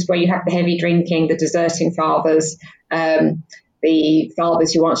places where you have the heavy drinking, the deserting fathers, the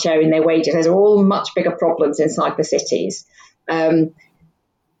fathers who aren't sharing their wages. Those are all much bigger problems inside the cities.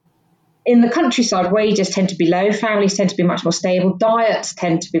 In the countryside, wages tend to be low, families tend to be much more stable, diets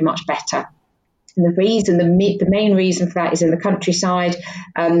tend to be much better. And the main reason for that is in the countryside,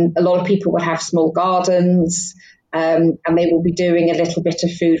 a lot of people will have small gardens, and they will be doing a little bit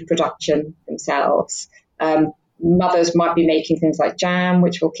of food production themselves. Mothers might be making things like jam,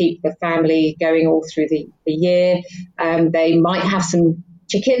 which will keep the family going all through the year. They might have some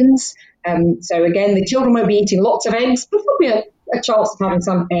chickens. So again, the children won't be eating lots of eggs, but there'll be a chance of having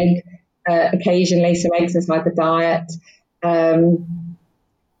some egg, occasionally some eggs inside the diet.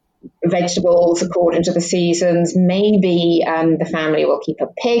 Vegetables according to the seasons. Maybe the family will keep a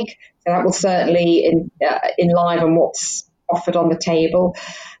pig, so that will certainly enliven what's offered on the table.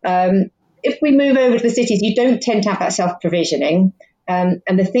 If we move over to the cities, you don't tend to have that self-provisioning, and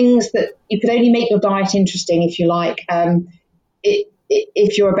the things that you could only make your diet interesting, if you like,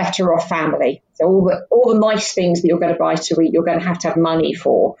 if you're a better off family. So all the nice things that you're going to buy to eat, you're going to have money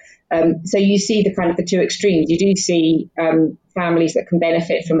for. So you see the two extremes. You do see families that can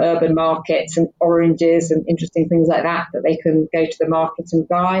benefit from urban markets and oranges and interesting things like that they can go to the market and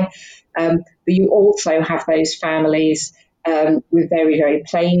buy. But you also have those families with very, very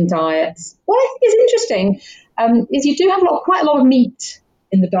plain diets. What I think is interesting is you do have quite a lot of meat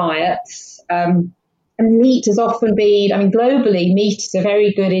in the diets. And meat has often been, globally, meat is a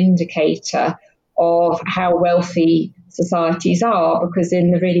very good indicator of how wealthy societies are, because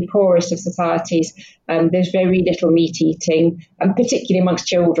in the really poorest of societies, there's very little meat eating, and particularly amongst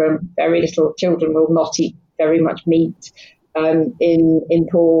children, very little children will not eat very much meat. In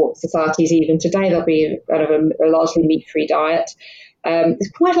poor societies, even today, there'll be a largely meat-free diet.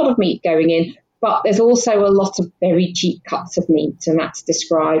 There's quite a lot of meat going in, but there's also a lot of very cheap cuts of meat, and that's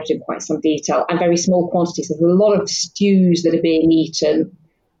described in quite some detail, and very small quantities. There's a lot of stews that are being eaten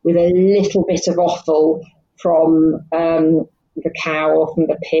with a little bit of offal from the cow or from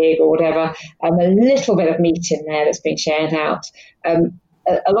the pig or whatever, and a little bit of meat in there that's been shared out.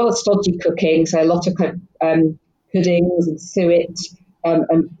 A lot of stodgy cooking, so a lot of puddings and suet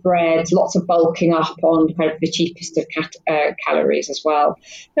and bread, lots of bulking up on the cheapest of calories as well.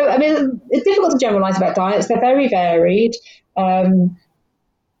 So, it's difficult to generalise about diets. They're very varied.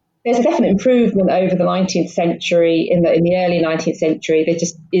 There's a definite improvement over the 19th century. In the early 19th century, there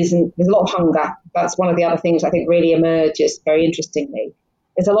just isn't. There's a lot of hunger. That's one of the other things I think really emerges very interestingly.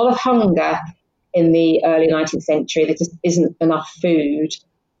 There's a lot of hunger in the early 19th century. There just isn't enough food,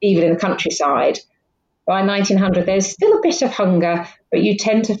 even in the countryside. By 1900, there's still a bit of hunger, but you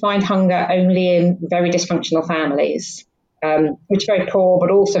tend to find hunger only in very dysfunctional families, which are very poor, but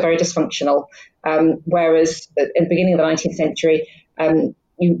also very dysfunctional. Whereas at the beginning of the 19th century,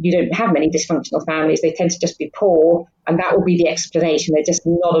 you don't have many dysfunctional families. They tend to just be poor, and that will be the explanation. There's just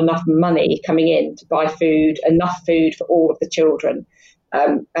not enough money coming in to buy food, enough food for all of the children.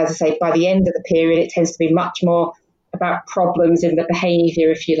 As I say, by the end of the period, it tends to be much more about problems in the behaviour,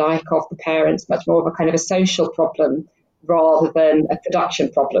 if you like, of the parents, much more of a social problem rather than a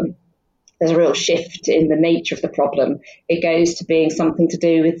production problem. There's a real shift in the nature of the problem. It goes to being something to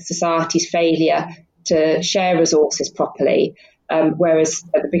do with society's failure to share resources properly, whereas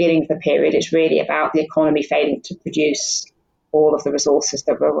at the beginning of the period, it's really about the economy failing to produce all of the resources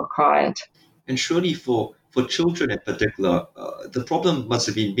that were required. And surely for children in particular, the problem must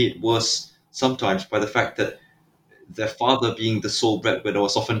have been made worse sometimes by the fact that their father, being the sole breadwinner,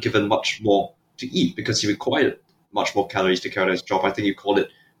 was often given much more to eat because he required much more calories to carry out his job. I think you call it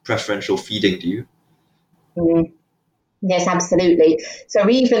preferential feeding, do you? Yes, absolutely. So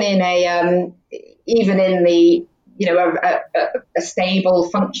even in the a stable,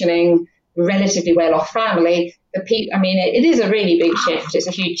 functioning, relatively well-off family, it is a really big shift. It's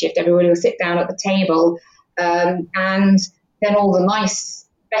a huge shift. Everybody will sit down at the table, and then all the nice,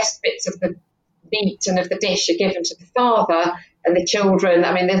 best bits of the meat and of the dish are given to the father, And the children,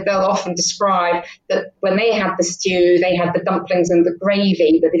 I mean, they'll often describe that when they had the stew, they had the dumplings and the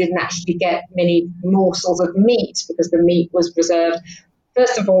gravy, but they didn't actually get many morsels of meat because the meat was reserved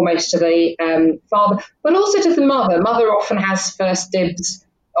first and foremost to the father, but also to the mother. Mother often has first dibs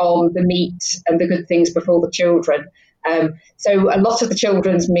on the meat and the good things before the children. So a lot of the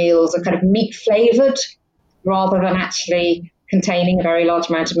children's meals are kind of meat flavoured rather than actually containing a very large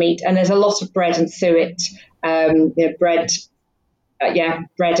amount of meat. And there's a lot of bread and suet, bread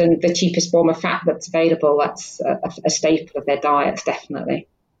and the cheapest form of fat that's available. That's a staple of their diets, definitely.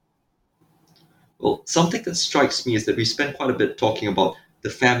 Well, something that strikes me is that we spend quite a bit talking about the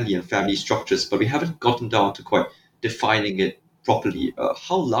family and family structures, but we haven't gotten down to quite defining it properly.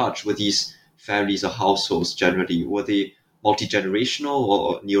 How large were these families or households generally? Were they multi-generational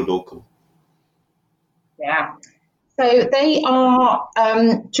or neo-local? Yeah. So they are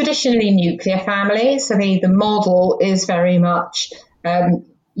traditionally nuclear families. So the model is very much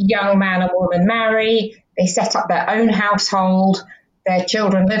young man and woman marry, they set up their own household, their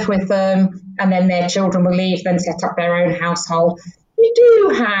children live with them, and then their children will leave, then set up their own household. You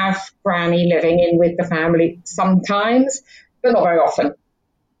do have granny living in with the family sometimes, but not very often.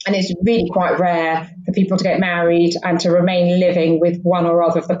 And it's really quite rare for people to get married and to remain living with one or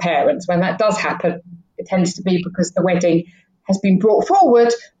other of the parents. When that does happen, it tends to be because the wedding has been brought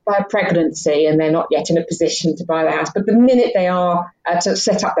forward by a pregnancy and they're not yet in a position to buy the house. But the minute they are to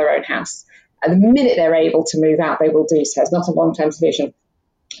set up their own house, and the minute they're able to move out, they will do so. It's not a long-term solution.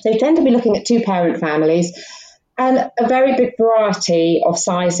 So you tend to be looking at two-parent families and a very big variety of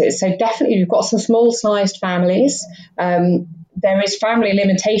sizes. So definitely you've got some small-sized families. There is family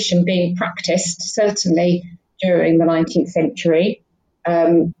limitation being practiced, certainly during the 19th century.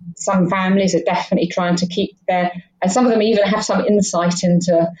 Some families are definitely trying to keep and some of them even have some insight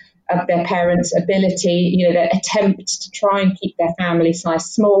into their parents' ability, their attempt to try and keep their family size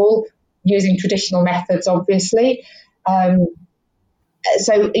small, using traditional methods, obviously.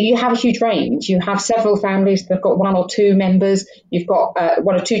 So you have a huge range. You have several families that have got one or two members. You've got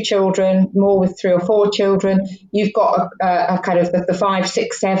one or two children, more with 3 or 4 children. You've got a kind of the 5,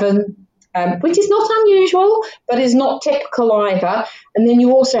 6, 7, which is not unusual, but is not typical either. And then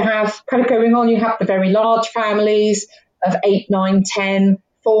you also have kind of going on, you have the very large families of 8, 9, 10,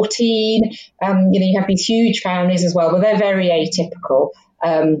 14. You have these huge families as well, but they're very atypical.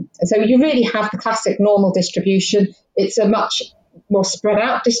 So you really have the classic normal distribution. It's a much more spread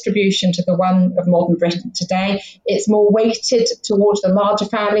out distribution to the one of modern Britain today. It's more weighted towards the larger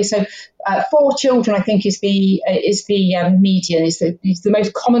family. So 4 children, I think, is the median. Is the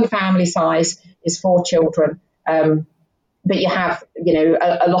most common family size is 4 children. But you have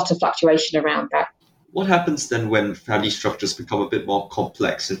a lot of fluctuation around that. What happens then when family structures become a bit more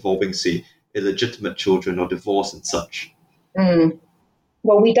complex, involving, say, illegitimate children or divorce and such?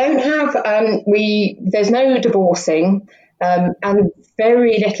 Well, we don't have, there's no divorcing and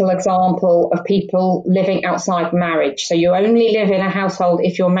very little example of people living outside marriage. So you only live in a household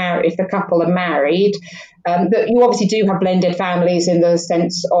if you're married, if the couple are married. But you obviously do have blended families in the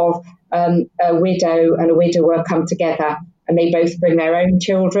sense of a widow and a widower come together and they both bring their own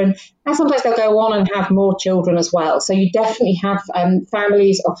children. And sometimes they'll go on and have more children as well. So you definitely have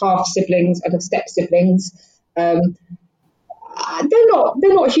families of half siblings and of step siblings. They're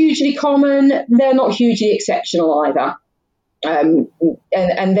not hugely common. They're not hugely exceptional either. And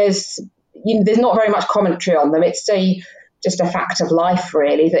there's not very much commentary on them. It's just a fact of life,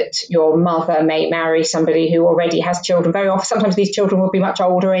 really, that your mother may marry somebody who already has children. Very often, sometimes these children will be much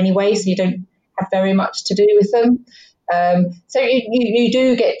older anyway, so you don't have very much to do with them. So you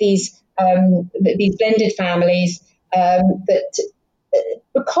do get these blended families that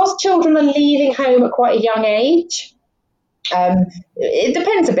because children are leaving home at quite a young age. It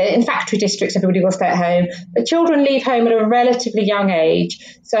depends a bit. In factory districts, everybody will stay at home, but children leave home at a relatively young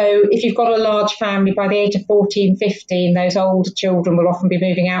age. So if you've got a large family, by the age of 14, 15, those older children will often be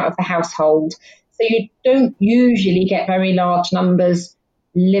moving out of the household. So you don't usually get very large numbers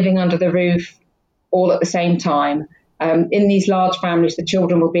living under the roof all at the same time. In these large families, the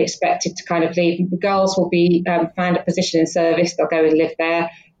children will be expected to kind of leave. The girls will be found a position in service. They'll go and live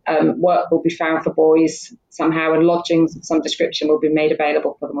there. Work will be found for boys somehow, and lodgings of some description will be made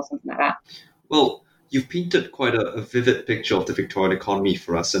available for them or something like that. Well, you've painted quite a vivid picture of the Victorian economy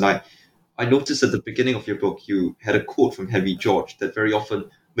for us. And I noticed at the beginning of your book, you had a quote from Henry George that very often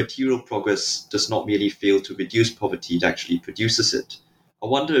material progress does not merely fail to reduce poverty, it actually produces it. I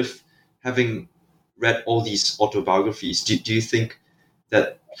wonder if, having read all these autobiographies, do you think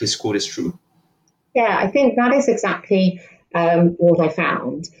that his quote is true? Yeah, I think that is exactly what I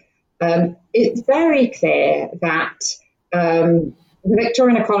found. It's very clear that the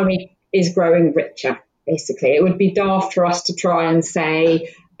Victorian economy is growing richer, basically. It would be daft for us to try and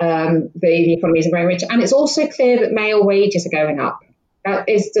say the economy isn't growing richer. And it's also clear that male wages are going up. That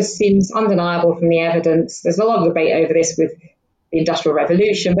just seems undeniable from the evidence. There's a lot of debate over this with the Industrial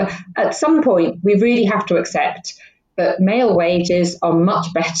Revolution, but at some point we really have to accept that male wages are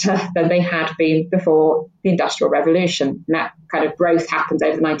much better than they had been before the Industrial Revolution. And that kind of growth happened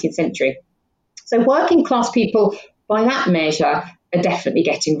over the 19th century. So working class people, by that measure, are definitely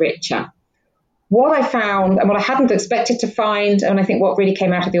getting richer. What I found, and what I hadn't expected to find, and I think what really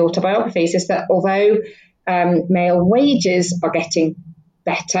came out of the autobiographies, is that although male wages are getting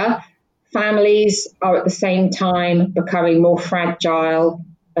better, families are at the same time becoming more fragile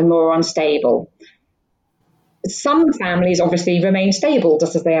and more unstable. Some families obviously remain stable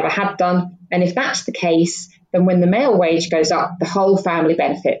just as they ever had done. And if that's the case, then when the male wage goes up, the whole family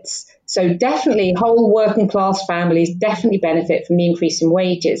benefits. So definitely whole working class families definitely benefit from the increase in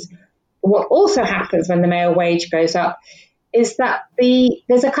wages. What also happens when the male wage goes up is that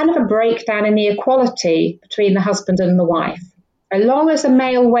there's a kind of a breakdown in the equality between the husband and the wife. As long as a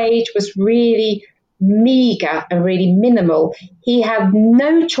male wage was really meagre and really minimal, he had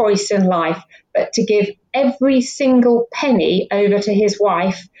no choice in life but to give every single penny over to his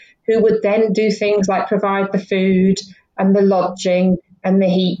wife, who would then do things like provide the food and the lodging and the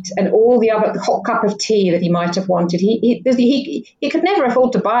heat and all the other, the hot cup of tea that he might have wanted. He could never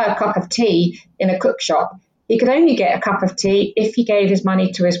afford to buy a cup of tea in a cook shop. He could only get a cup of tea if he gave his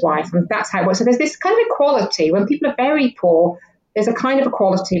money to his wife, and that's how it works. So there's this kind of equality. When people are very poor, there's a kind of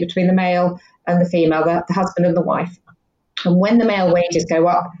equality between the male and the female, the husband and the wife. And when the male wages go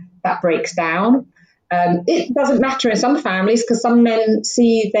up, that breaks down. It doesn't matter in some families because some men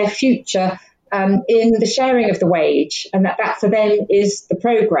see their future in the sharing of the wage, and that for them is the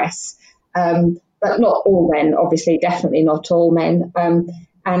progress. But not all men, obviously, definitely not all men.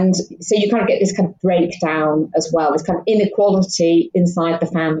 And so you kind of get this kind of breakdown as well, this kind of inequality inside the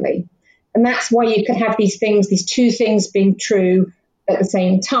family. And that's why you can have these two things being true at the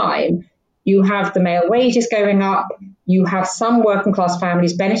same time. You have the male wages going up, you have some working class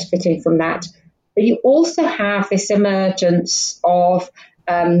families benefiting from that, but you also have this emergence of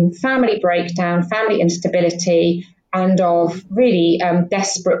family breakdown, family instability, and of really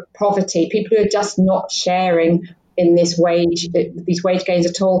desperate poverty. People who are just not sharing in these wage gains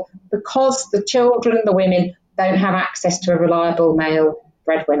at all because the children and the women don't have access to a reliable male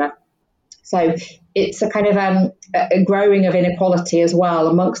breadwinner. So it's a kind of a growing of inequality as well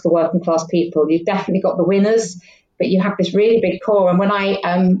amongst the working class people. You've definitely got the winners, but you have this really big core. And when I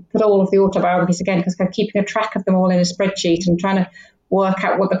put all of the autobiographies again, because I'm keeping a track of them all in a spreadsheet and trying to work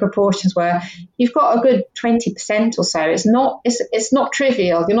out what the proportions were, you've got a good 20% or so. It's not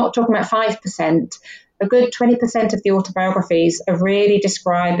trivial. You're not talking about 5%. A good 20% of the autobiographies are really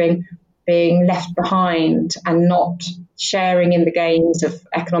describing being left behind and not sharing in the gains of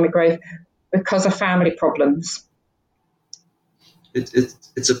economic growth because of family problems.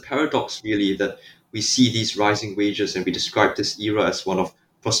 It's a paradox, really, that we see these rising wages and we describe this era as one of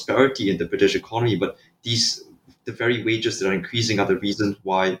prosperity in the British economy, but the very wages that are increasing are the reason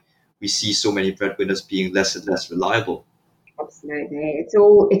why we see so many breadwinners being less and less reliable. Absolutely.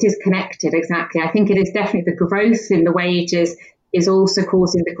 It is connected, exactly. I think it is definitely the growth in the wages is also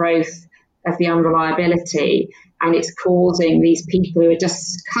causing the growth of the unreliability, and it's causing these people who are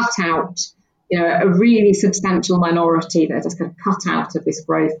just cut out, a really substantial minority that are just kind of cut out of this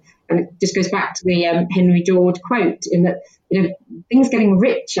growth. And it just goes back to the Henry George quote in that, things getting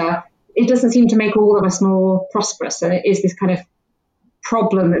richer, it doesn't seem to make all of us more prosperous. And it is this kind of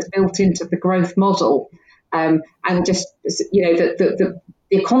problem that's built into the growth model. And just, the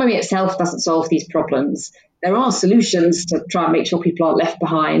economy itself doesn't solve these problems. There are solutions to try and make sure people aren't left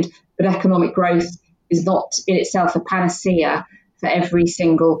behind, but economic growth is not in itself a panacea for every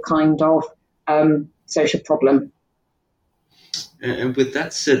single kind of social problem. And with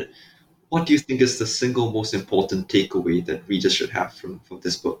that said, what do you think is the single most important takeaway that readers should have from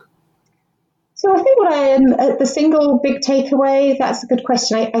this book? So I think the single big takeaway, that's a good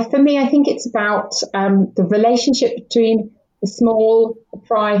question. For me, I think it's about the relationship between the small, the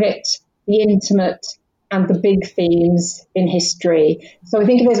private, the intimate, and the big themes in history. So I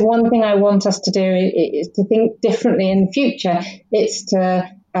think if there's one thing I want us to do is to think differently in the future, it's to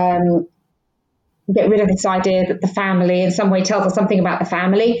get rid of this idea that the family in some way tells us something about the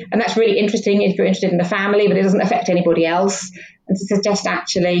family. And that's really interesting if you're interested in the family, but it doesn't affect anybody else. And to suggest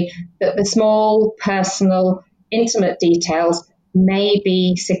actually that the small, personal, intimate details may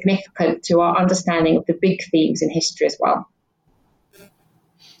be significant to our understanding of the big themes in history as well.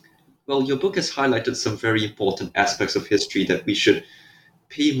 Well, your book has highlighted some very important aspects of history that we should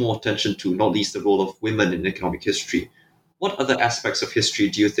pay more attention to, not least the role of women in economic history. What other aspects of history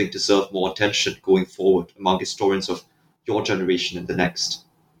do you think deserve more attention going forward among historians of your generation and the next?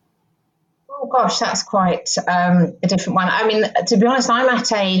 Oh gosh, that's quite a different one. I mean, to be honest, I'm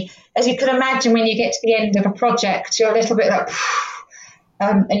at as you can imagine, when you get to the end of a project, you're a little bit like,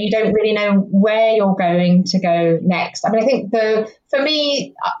 and you don't really know where you're going to go next. I mean, I think for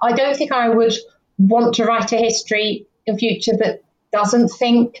me, I don't think I would want to write a history in future that doesn't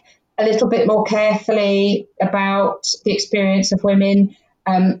think a little bit more carefully about the experience of women.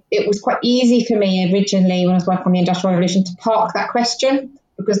 It was quite easy for me originally when I was working on the Industrial Revolution to park that question,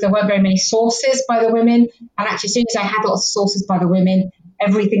 because there weren't very many sources by the women. And actually, as soon as I had lots of sources by the women,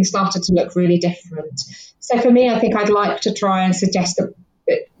 everything started to look really different. So for me, I think I'd like to try and suggest that,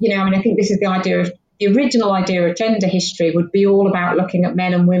 I think this is the original idea of gender history would be all about looking at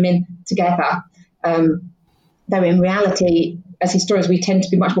men and women together. Though in reality, as historians, we tend to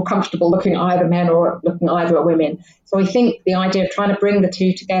be much more comfortable looking at either men or looking either at women. So I think the idea of trying to bring the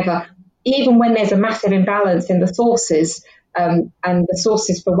two together, even when there's a massive imbalance in the sources, and the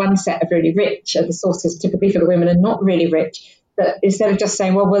sources for one set are really rich and the sources typically for the women are not really rich, but instead of just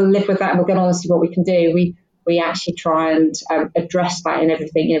saying, well, we'll live with that and we'll get on and see what we can do, we actually try and address that in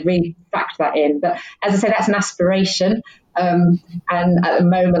everything, really factor that in. But as I say, that's an aspiration. And at the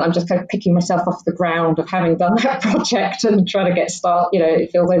moment, I'm just kind of picking myself off the ground of having done that project and trying to get started.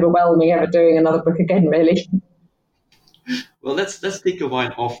 It feels overwhelming ever doing another book again, really. Well, let's take a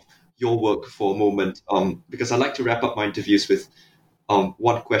mind off your work for a moment, because I like to wrap up my interviews with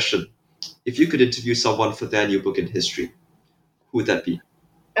one question. If you could interview someone for their new book in history, who would that be?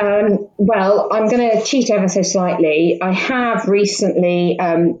 Well, I'm going to cheat ever so slightly. I have recently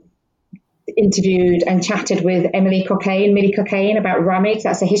interviewed and chatted with Millie Cockayne about Rummage.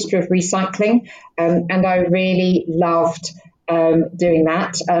 That's a history of recycling. And I really loved doing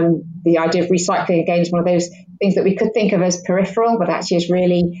that. The idea of recycling, again, is one of those things that we could think of as peripheral, but actually is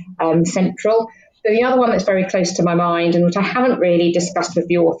really central. So the other one that's very close to my mind, and which I haven't really discussed with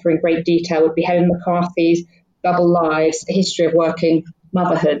the author in great detail, would be Helen McCarthy's Double Lives, A History of Working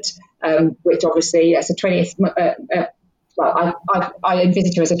Motherhood, which obviously as a 20th, I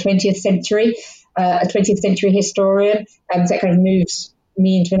envisage her as a 20th century historian, so it kind of moves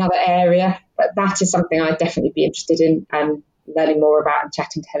me into another area. But that is something I'd definitely be interested in learning more about and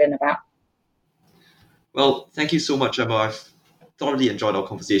chatting to Helen about. Well, thank you so much, Emma. I've thoroughly enjoyed our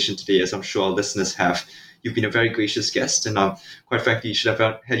conversation today, as I'm sure our listeners have. You've been a very gracious guest, and quite frankly, should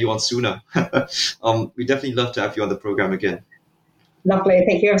have had you on sooner. We definitely love to have you on the program again. Lovely.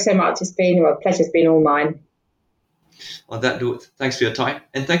 Thank you ever so much. The pleasure's been all mine. On that note, thanks for your time,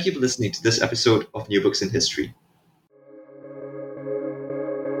 and thank you for listening to this episode of New Books in History.